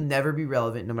 You will never be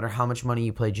relevant no matter how much money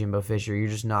you play Jimbo Fisher. You're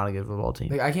just not a good football team.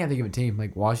 Like I can't think of a team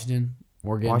like Washington,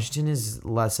 Oregon, Washington is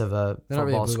less of a They're not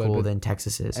really football blue blood, school but- than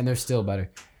Texas is. and they're still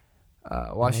better.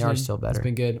 Washington still better. has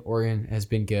been good. Oregon has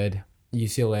been good.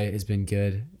 UCLA has been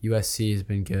good. USC has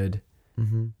been good.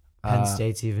 Penn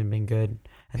State's even been good.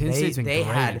 And Penn State's been they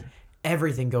great. had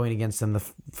everything going against them the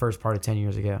first part of 10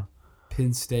 years ago.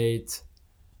 Penn State,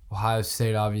 Ohio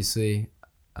State, obviously.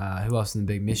 Who else in the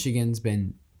big? Michigan's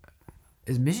been.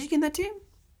 Is Michigan that team?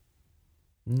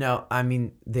 No, I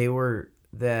mean they were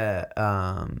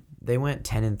they went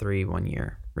 10-3 one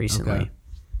year recently.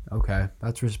 Okay,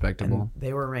 that's respectable. And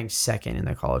they were ranked second in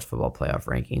the college football playoff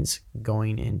rankings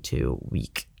going into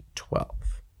week 12.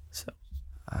 So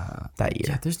that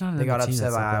year. Yeah, there's not. They got another team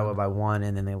upset that's by like that. Iowa by 1,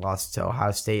 and then they lost to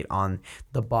Ohio State on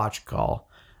the botch call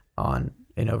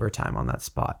in overtime on that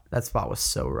spot. That spot was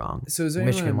so wrong. So is there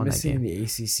Michigan anyone won that missing in game. the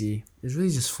ACC? It's really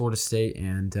just Florida State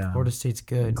and Florida State's and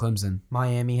good. Clemson.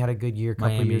 Miami had a good year a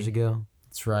couple Miami. years ago.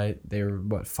 That's right. They were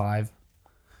what 5?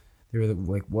 They were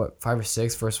like what 5 or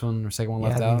 6? First one or second one Yeah,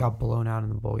 left they out. got blown out in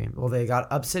the bowl game. Well, they got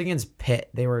upset against Pitt.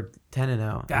 They were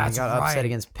 10-0. That's they got right. upset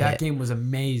against Pitt. That game was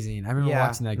amazing. I remember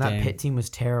watching that game. Pitt team was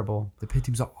terrible. The Pitt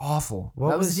teams are awful. What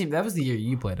That was was- the team. That was the year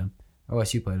you played them.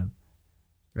 OSU played them,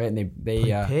 right? And they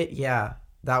Played Pitt, yeah.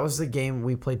 That was the game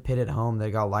we played Pitt at home.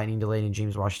 They got lightning delayed, and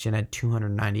James Washington had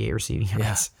 298 receiving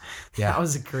yards. Yeah. That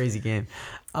was a crazy game.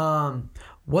 I'm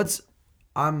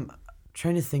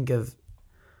trying to think of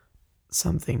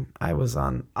something. I was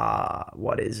on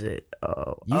what is it?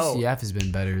 UCF has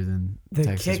been better than the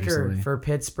Texas kicker recently. for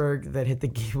Pittsburgh that hit the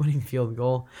game-winning field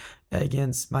goal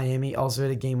against Miami also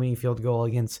hit a game-winning field goal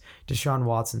against Deshaun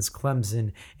Watson's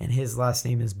Clemson, and his last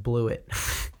name is Blewett,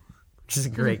 which is a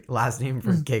great last name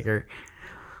for a kicker.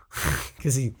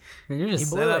 Because you're just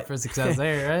set up for success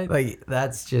there, right? Like,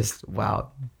 that's just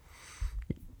wow.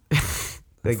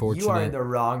 Like, you are in the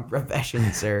wrong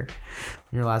profession, sir.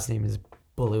 Your last name is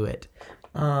Blewett.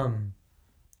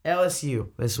 LSU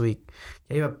this week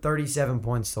gave up 37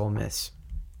 points to Ole Miss.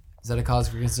 Is that a cause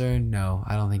for concern? No,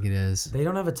 I don't think it is. They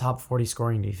don't have a top 40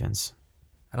 scoring defense.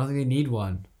 I don't think they need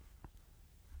one.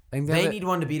 They need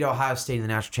one to beat Ohio State in the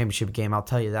national championship game. I'll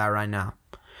tell you that right now.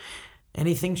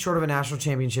 Anything short of a national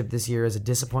championship this year is a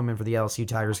disappointment for the LSU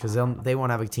Tigers because they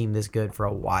won't have a team this good for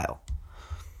a while.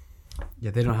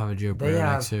 Yeah, they don't have a Joe Burrow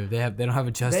next year. They don't have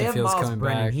a Justin Fields coming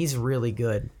back. He's really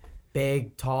good.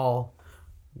 Big, tall,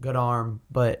 good arm,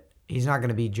 but he's not going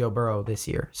to be Joe Burrow this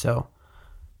year. So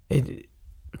a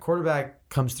quarterback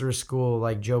comes through a school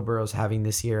like Joe Burrow's having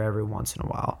this year every once in a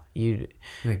while. You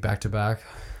like back to back,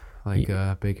 like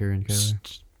Baker and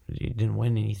Kyler. You didn't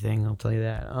win anything, I'll tell you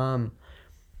that.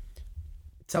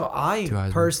 So I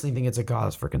personally think it's a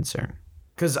cause for concern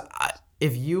because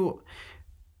if you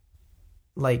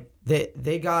like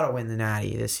they gotta win the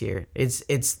Natty this year.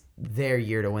 It's their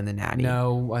year to win the Natty.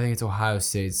 No, I think it's Ohio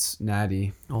State's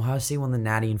Natty. Ohio State won the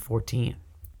Natty in 2014.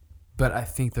 But I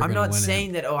think they're going to win it. I'm not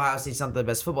saying that Ohio State's not the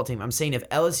best football team. I'm saying if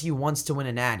LSU wants to win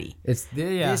a Natty, this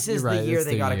is the year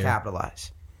they got to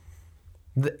capitalize.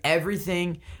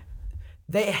 Everything,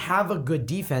 they have a good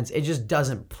defense. It just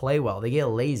doesn't play well. They get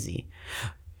lazy.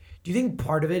 Do you think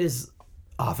part of it is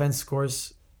offense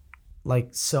scores like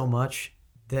so much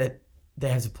that they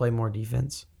have to play more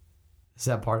defense? Is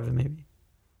that part of it maybe?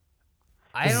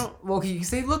 I don't. Well, because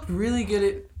they looked really good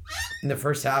at in the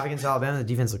first half against Alabama. The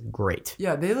defense looked great.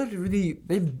 Yeah, they looked really.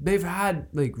 They've had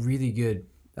like really good.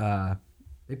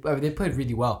 They played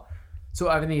really well. So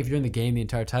I think if you're in the game the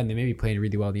entire time, they may be playing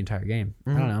really well the entire game.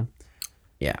 Mm-hmm. I don't know.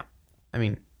 Yeah, I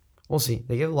mean, we'll see.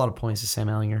 They give a lot of points to Sam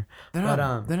Ehlinger. They're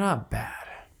not bad.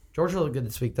 Georgia looked good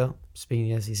this week though.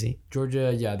 Speaking of the SEC,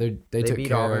 Georgia, yeah, they took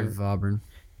care of Auburn.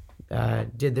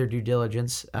 Did their due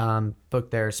diligence,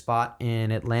 booked their spot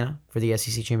in Atlanta for the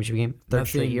SEC championship game, third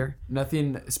straight year.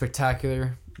 Nothing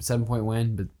spectacular, 7-point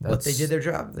win, but they did their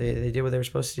job. They did what they were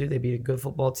supposed to do. They beat a good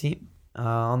football team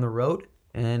on the road,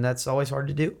 and that's always hard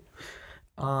to do.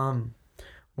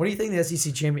 What do you think of the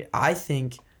SEC champion? I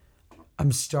think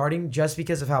I'm starting just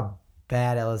because of how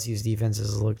bad LSU's defense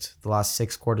has looked the last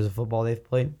 6 quarters of football they've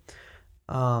played.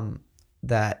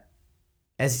 That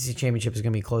SEC championship is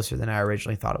going to be closer than I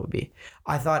originally thought it would be.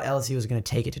 I thought LSU was going to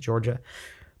take it to Georgia,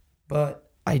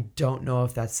 but I don't know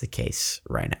if that's the case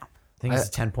right now. I think it's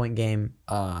a 10-point game.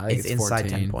 I think it's inside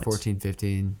 10 points. 14,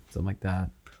 15, something like that.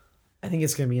 I think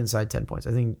it's going to be inside 10 points.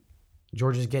 I think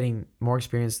Georgia's getting more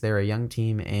experience. They're a young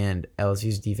team, and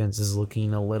LSU's defense is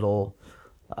looking a little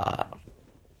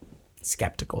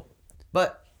skeptical.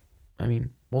 But, I mean,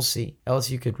 we'll see.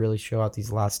 LSU could really show out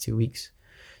these last 2 weeks.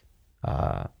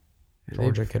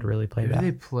 Georgia could really play that. Who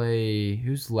do they play?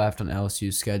 Who's left on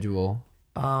LSU's schedule?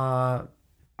 I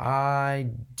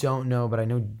don't know, but I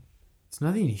know it's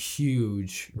nothing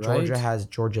huge. Right? Georgia has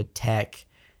Georgia Tech.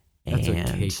 That's a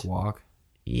cakewalk.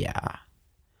 Yeah.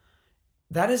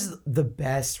 That is the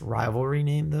best rivalry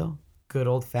name, though. Good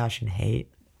old-fashioned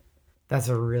hate. That's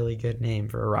a really good name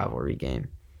for a rivalry game.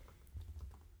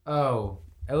 Oh,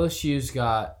 LSU's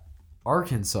got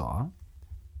Arkansas.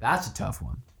 That's a tough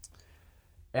one.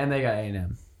 And they got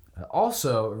A&M.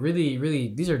 Also, really,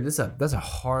 that's a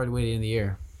hard way to end the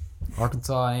year.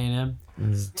 Arkansas, A&M.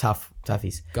 This is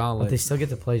toughies. Gauntlet. But they still get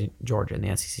to play Georgia in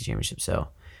the SEC championship. So,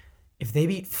 if they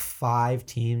beat 5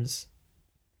 teams,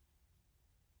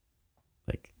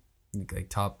 like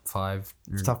top 5,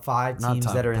 top 5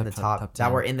 teams that are in the top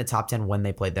that were in the top 10 when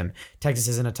they played them. Texas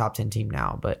isn't a top 10 team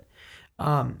now, but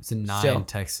it's a 9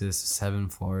 Texas, 7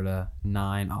 Florida,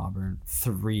 9 Auburn,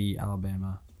 3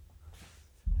 Alabama.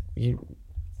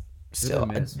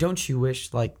 Don't you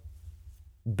wish like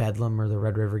Bedlam or the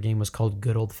Red River game was called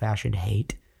Good Old Fashioned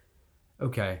Hate?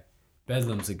 Okay,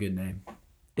 Bedlam's a good name.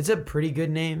 It's a pretty good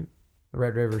name. The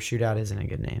Red River Shootout isn't a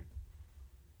good name.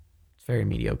 It's very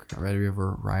mediocre. Red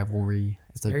River Rivalry.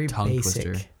 It's a very tongue basic.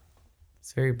 Twister.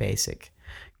 It's very basic.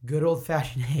 Good Old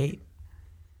Fashioned Hate.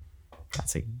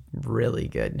 That's a really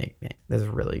good nickname. That's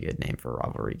a really good name for a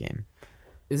rivalry game.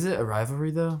 Is it a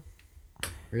rivalry though?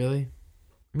 Really?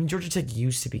 I mean, Georgia Tech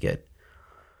used to be good.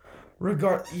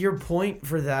 Your point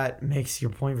for that makes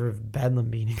your point for Bedlam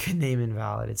being a good name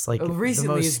invalid. It's like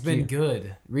recently it's been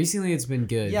good. Recently it's been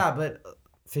good. Yeah, but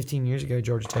 15 years ago,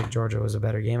 Georgia Tech Georgia was a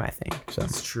better game, I think. So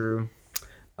that's true.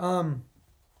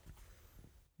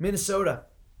 Minnesota,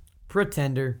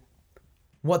 pretender.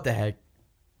 What the heck?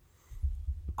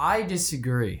 I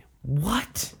disagree.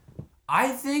 What? I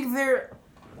think they're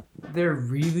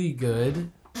really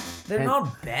good. They're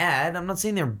not bad. I'm not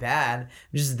saying they're bad.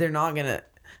 Just they're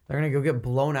gonna go get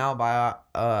blown out by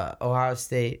Ohio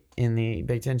State in the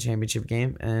Big Ten championship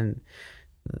game, and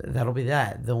that'll be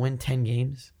that. They'll win 10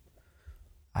 games.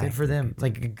 Good for them.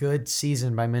 Like a good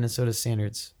season by Minnesota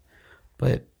standards,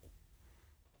 but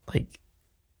like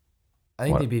I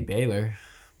think they beat Baylor.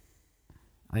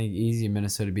 I think easy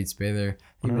Minnesota beats Baylor.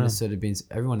 I think Minnesota beats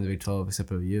everyone in the Big 12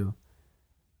 except OU.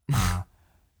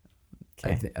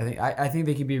 Okay. I think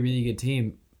they could be a really good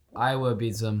team. Iowa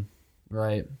beats them,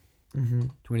 right?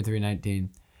 23-19. It's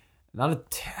not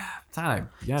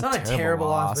a terrible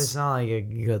loss, but it's not like a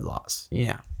good loss.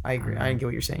 Yeah, I agree. I get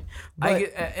what you're saying. But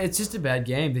it's just a bad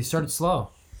game. They started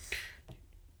slow.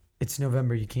 It's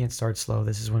November. You can't start slow.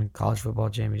 This is when college football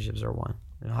championships are won.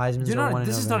 Heisman's are won.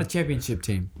 This is not a championship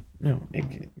team. No,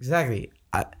 exactly.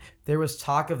 There was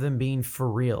talk of them being for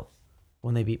real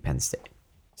when they beat Penn State.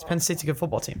 Penn State's a good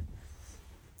football team.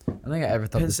 I don't think I ever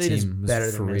thought Penn this State is team was better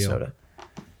for than real. Minnesota.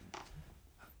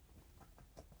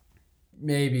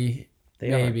 Maybe.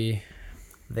 They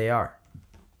are.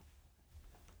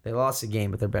 They lost a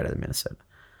game, but they're better than Minnesota.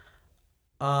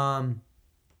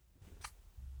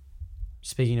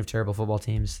 Speaking of terrible football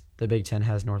teams, the Big Ten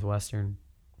has Northwestern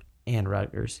and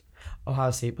Rutgers.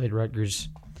 Ohio State played Rutgers.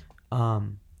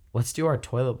 Let's do our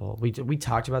toilet bowl. We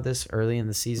talked about this early in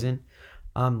the season.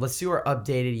 Let's do our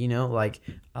updated,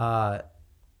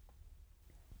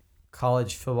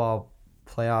 college football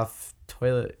playoff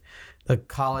the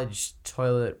college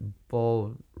toilet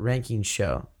bowl ranking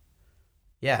show.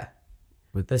 Yeah.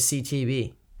 With the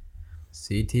CTB.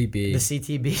 CTB. The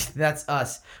CTB. That's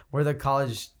us. We're the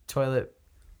college toilet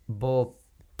bowl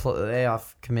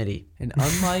playoff committee. And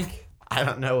unlike... I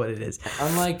don't know what it is.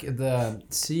 Unlike the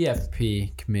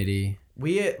CFP committee...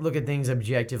 We look at things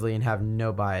objectively and have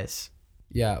no bias.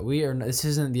 Yeah, we are. This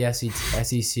isn't the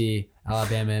SEC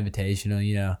Alabama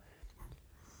Invitational,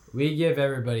 We give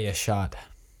everybody a shot.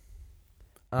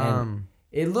 And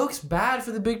it looks bad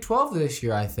for the Big 12 this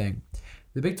year, I think.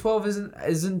 The Big 12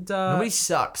 isn't nobody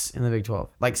sucks in the Big 12.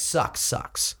 Like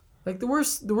sucks. Like the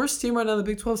worst team right now in the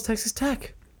Big 12 is Texas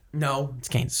Tech. No, it's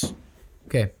Kansas.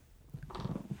 Okay.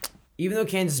 Even though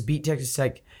Kansas beat Texas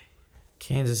Tech,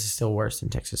 Kansas is still worse than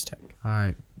Texas Tech. All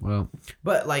right. Well,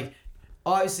 but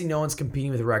obviously no one's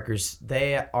competing with Rutgers.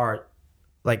 They are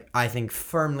I think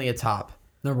firmly atop.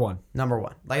 Number one.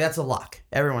 That's a lock.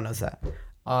 Everyone knows that.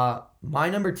 My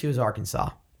number 2 is Arkansas.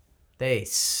 They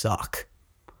suck.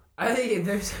 I think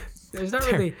there's not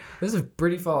really. There's a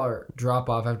pretty far drop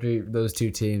off after those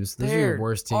two teams. Those are your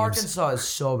worst teams. Arkansas is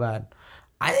so bad.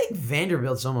 I think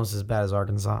Vanderbilt's almost as bad as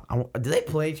Arkansas. Do they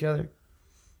play each other?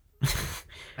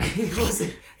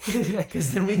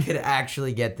 Because then we could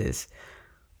actually get this.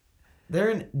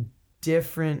 They're in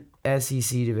different SEC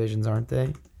divisions, aren't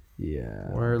they? Yeah.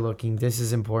 We're looking. This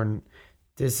is important.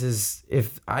 This is,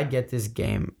 if I get this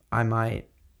game, I might.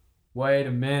 Wait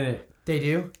a minute. They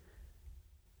do?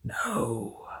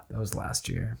 No. That was last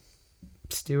year.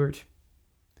 Stewart,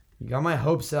 you got my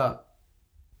hopes up.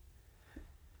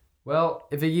 Well,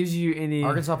 if it gives you any...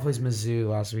 Arkansas plays Mizzou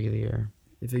last week of the year.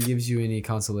 If it gives you any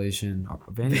consolation,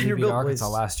 Vanderbilt beat Arkansas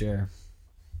last year.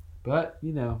 But,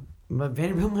 But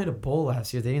Vanderbilt made a bowl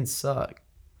last year. They didn't suck.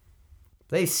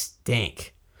 They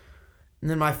stink. And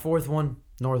then my 4th one,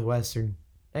 Northwestern.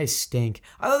 They stink.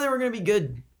 I thought they were going to be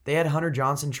good. They had Hunter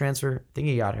Johnson transfer. I think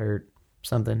he got hurt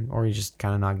something, or he's just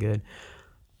kind of not good.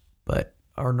 But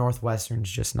our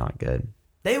Northwestern's just not good.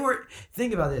 They were...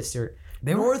 Think about this, Stuart.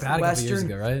 They were bad a couple years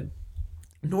ago, right?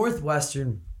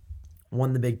 Northwestern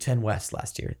won the Big Ten West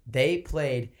last year. They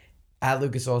played at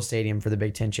Lucas Oil Stadium for the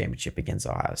Big Ten championship against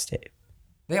Ohio State.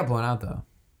 They got blown out, though.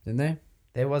 Didn't they?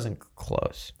 They wasn't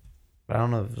close. But I don't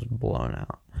know if it was blown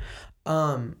out.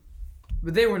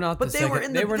 But they were not the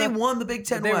second. They won the Big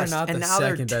Ten West. They were not the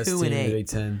second best team in the Big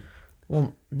Ten.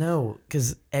 Well, no,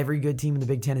 because every good team in the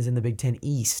Big Ten is in the Big Ten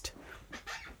East.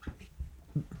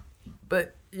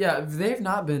 But, yeah, they've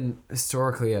not been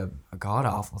historically a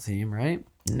god-awful team, right?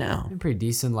 No. Been pretty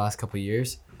decent the last couple of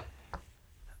years.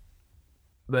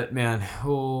 But, man,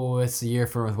 it's a year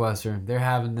for Northwestern. They're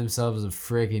having themselves a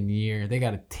freaking year. They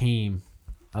got a team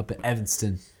up at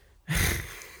Evanston.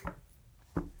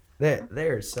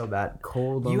 They're so bad.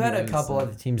 Cold. You had a couple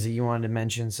other teams that you wanted to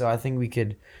mention, so I think we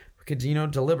could We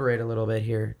could, deliberate a little bit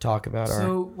here. Talk about our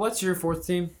So, what's your fourth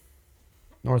team?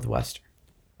 Northwestern.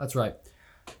 That's right.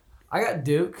 I got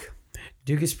Duke.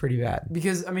 Duke is pretty bad.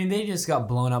 Because, they just got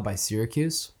blown out by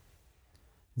Syracuse.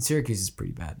 And Syracuse is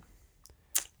pretty bad.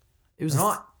 It was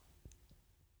not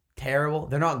terrible.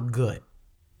 They're not good.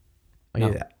 I'll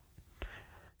give you that.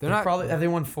 They're not. Probably, have they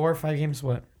won 4 or 5 games?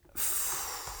 What?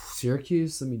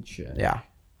 Syracuse? Let me check. Yeah.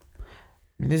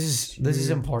 This is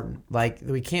important. Like,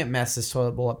 we can't mess this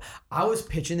toilet bowl up. I was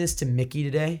pitching this to Mickey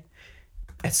today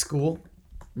at school,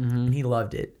 and he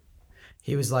loved it.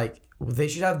 He was like, well, they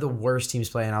should have the worst teams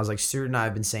play. And I was like, Stuart and I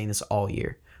have been saying this all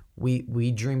year.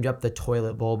 We dreamed up the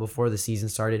toilet bowl before the season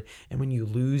started. And when you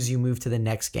lose, you move to the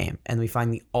next game. And we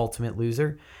find the ultimate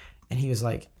loser. And he was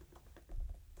like,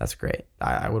 that's great.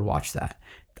 I would watch that.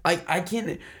 I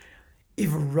can't. If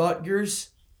Rutgers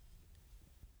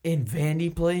and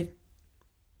Vandy played,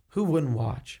 who wouldn't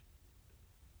watch?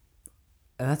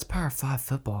 And that's Power 5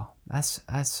 football. That's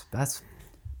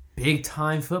big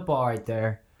time football right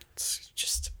there. It's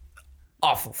just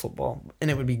awful football. And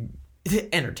it would be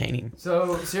entertaining.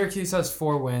 So Syracuse has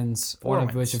 4 wins. One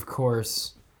of which, of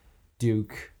course,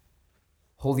 Duke.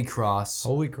 Holy Cross.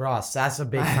 Holy Cross. That's a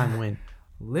big time win.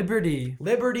 Liberty.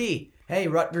 Hey,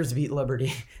 Rutgers beat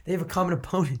Liberty. They have a common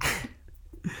opponent.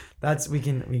 We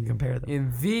can compare them.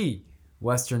 In the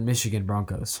Western Michigan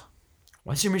Broncos.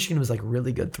 Western Michigan was like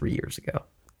really good 3 years ago.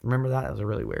 Remember that? That was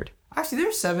really weird. Actually,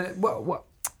 they're 7. What?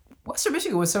 Western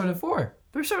Michigan was 7-4.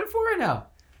 They're 7-4 right now.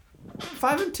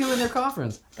 5-2 in their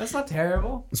conference. That's not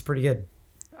terrible. It's pretty good.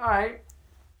 All right.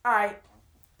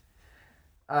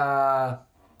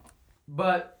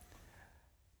 But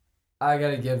I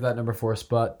gotta give that number 4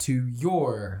 spot to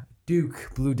your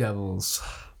Duke Blue Devils.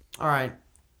 All right.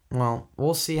 Well,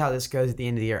 we'll see how this goes at the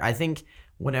end of the year. I think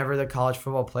whenever the college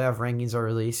football playoff rankings are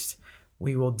released,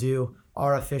 we will do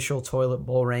our official toilet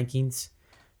bowl rankings.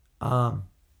 And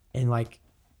like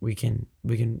we can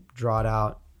draw it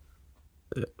out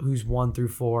who's 1 through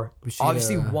 4.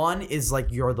 Obviously 1 is like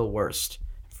you're the worst.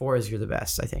 4 is you're the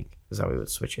best, I think. Is how we would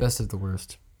switch it. Best of the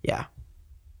worst. Yeah.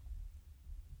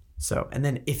 So, and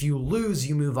then if you lose,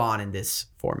 you move on in this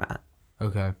format.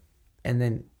 Okay. And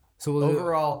then so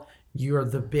overall, you're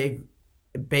the big.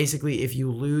 Basically, if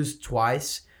you lose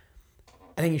twice,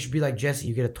 I think you should be like Jesse.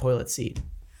 You get a toilet seat.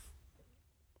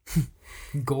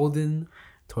 Golden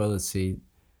toilet seat.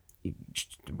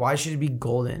 Why should it be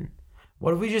golden?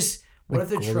 What if we just? What if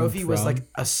the trophy was like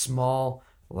a small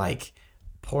like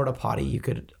porta potty you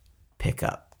could pick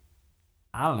up?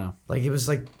 I don't know. Like it was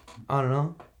like I don't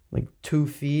know, like 2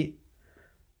 feet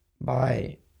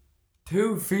by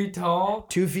 2 feet tall.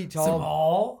 2 feet tall.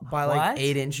 Small by like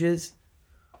 8 inches.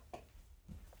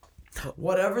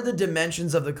 Whatever the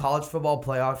dimensions of the college football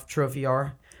playoff trophy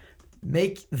are,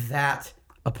 make that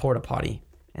a porta potty,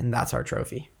 and that's our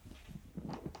trophy.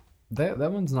 That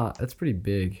one's not. That's pretty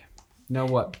big. You know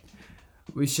what?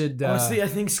 We should. Honestly, I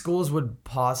think schools would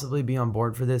possibly be on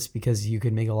board for this because you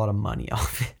could make a lot of money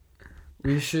off it.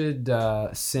 We should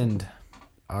send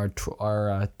our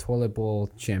toilet bowl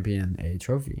champion a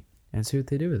trophy and see what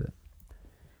they do with it.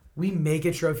 We make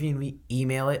a trophy and we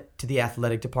email it to the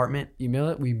athletic department. Email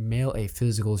it? We mail a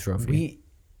physical trophy.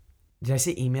 Did I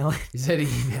say email it? You said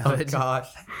email it. Oh, gosh.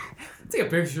 Take a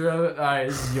picture of it. All right,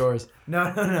 this is yours.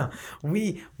 No.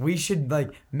 We should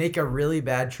like make a really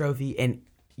bad trophy and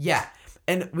yeah.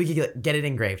 And we could get it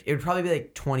engraved. It would probably be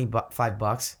like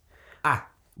 $25.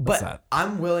 But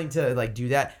I'm willing to like do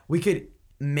that. We could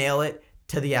mail it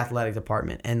to the athletic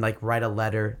department and like write a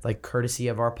letter, like courtesy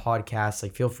of our podcast.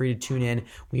 Like feel free to tune in.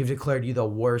 We have declared you the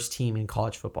worst team in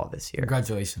college football this year.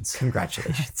 Congratulations.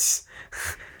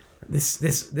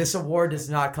 This award does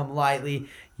not come lightly.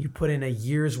 You put in a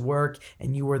year's work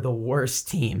and you were the worst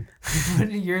team. You put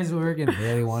in a year's work and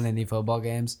barely won any football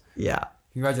games. Yeah.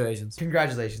 Congratulations.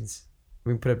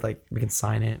 We can put it like we can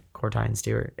sign it, Cortine and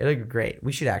Stewart. It'll be great.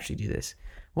 We should actually do this.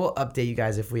 We'll update you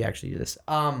guys if we actually do this.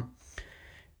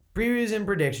 Previews and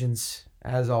predictions,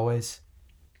 as always.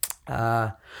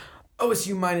 OSU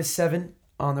 -7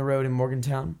 on the road in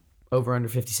Morgantown. Over under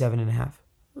 57.5.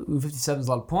 Ooh, 57 is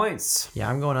a lot of points. Yeah,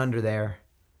 I'm going under there.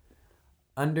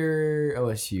 Under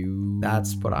OSU.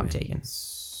 That's what I'm taking.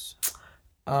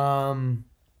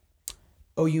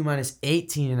 OU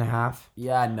 -18.5.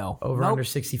 Yeah, no. Over under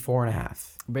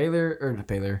 64.5.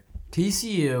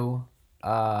 TCU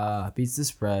beats the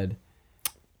spread,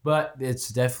 but it's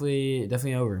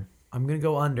definitely over. I'm gonna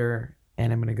go under,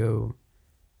 and I'm gonna go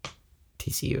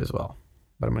TCU as well,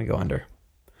 but I'm gonna go under.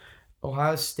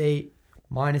 Ohio State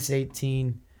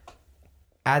 -18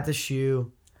 at the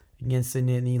Shoe against the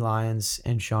Nittany Lions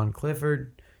and Sean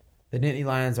Clifford. The Nittany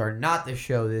Lions are not the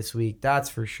show this week. That's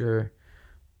for sure.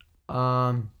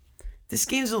 This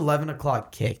game's 11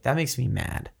 o'clock kick. That makes me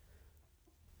mad.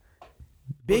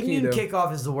 Big noon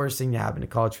kickoff is the worst thing to happen to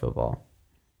college football.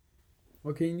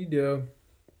 What can you do?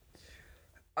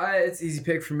 It's easy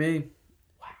pick for me.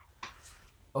 Wow.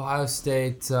 Ohio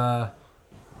State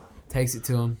takes it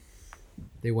to them.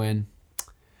 They win.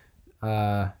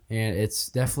 And it's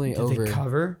definitely over. They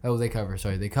cover? Oh, they cover.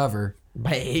 Sorry, they cover.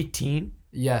 By 18?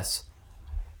 Yes.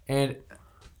 And,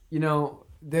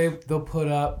 they'll put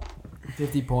up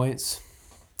 50 points.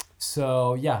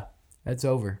 So, yeah, that's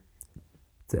over.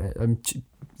 I don't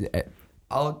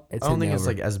think it's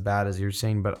like as bad as you're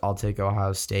saying, but I'll take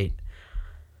Ohio State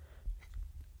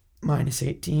minus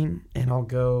 18, and I'll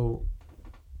go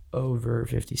over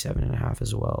 57.5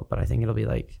 as well. But I think it'll be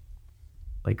like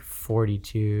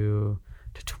 42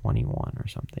 to 21 or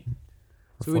something.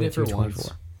 So we did for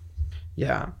once.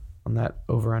 Yeah, on that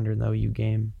over-under in the OU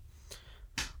game.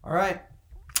 All right.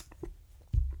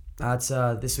 That's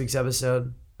this week's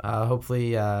episode.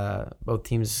 Hopefully both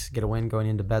teams get a win going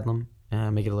into Bedlam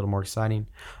and make it a little more exciting.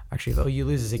 Actually, if OU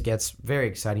loses, it gets very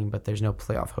exciting, but there's no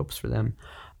playoff hopes for them.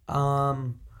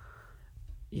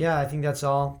 Yeah, I think that's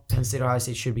all. Penn State, Ohio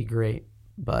State should be great,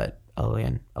 but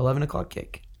again, 11 o'clock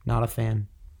kick. Not a fan.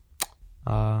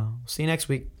 See you next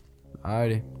week.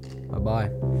 Alrighty.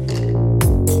 Bye-bye.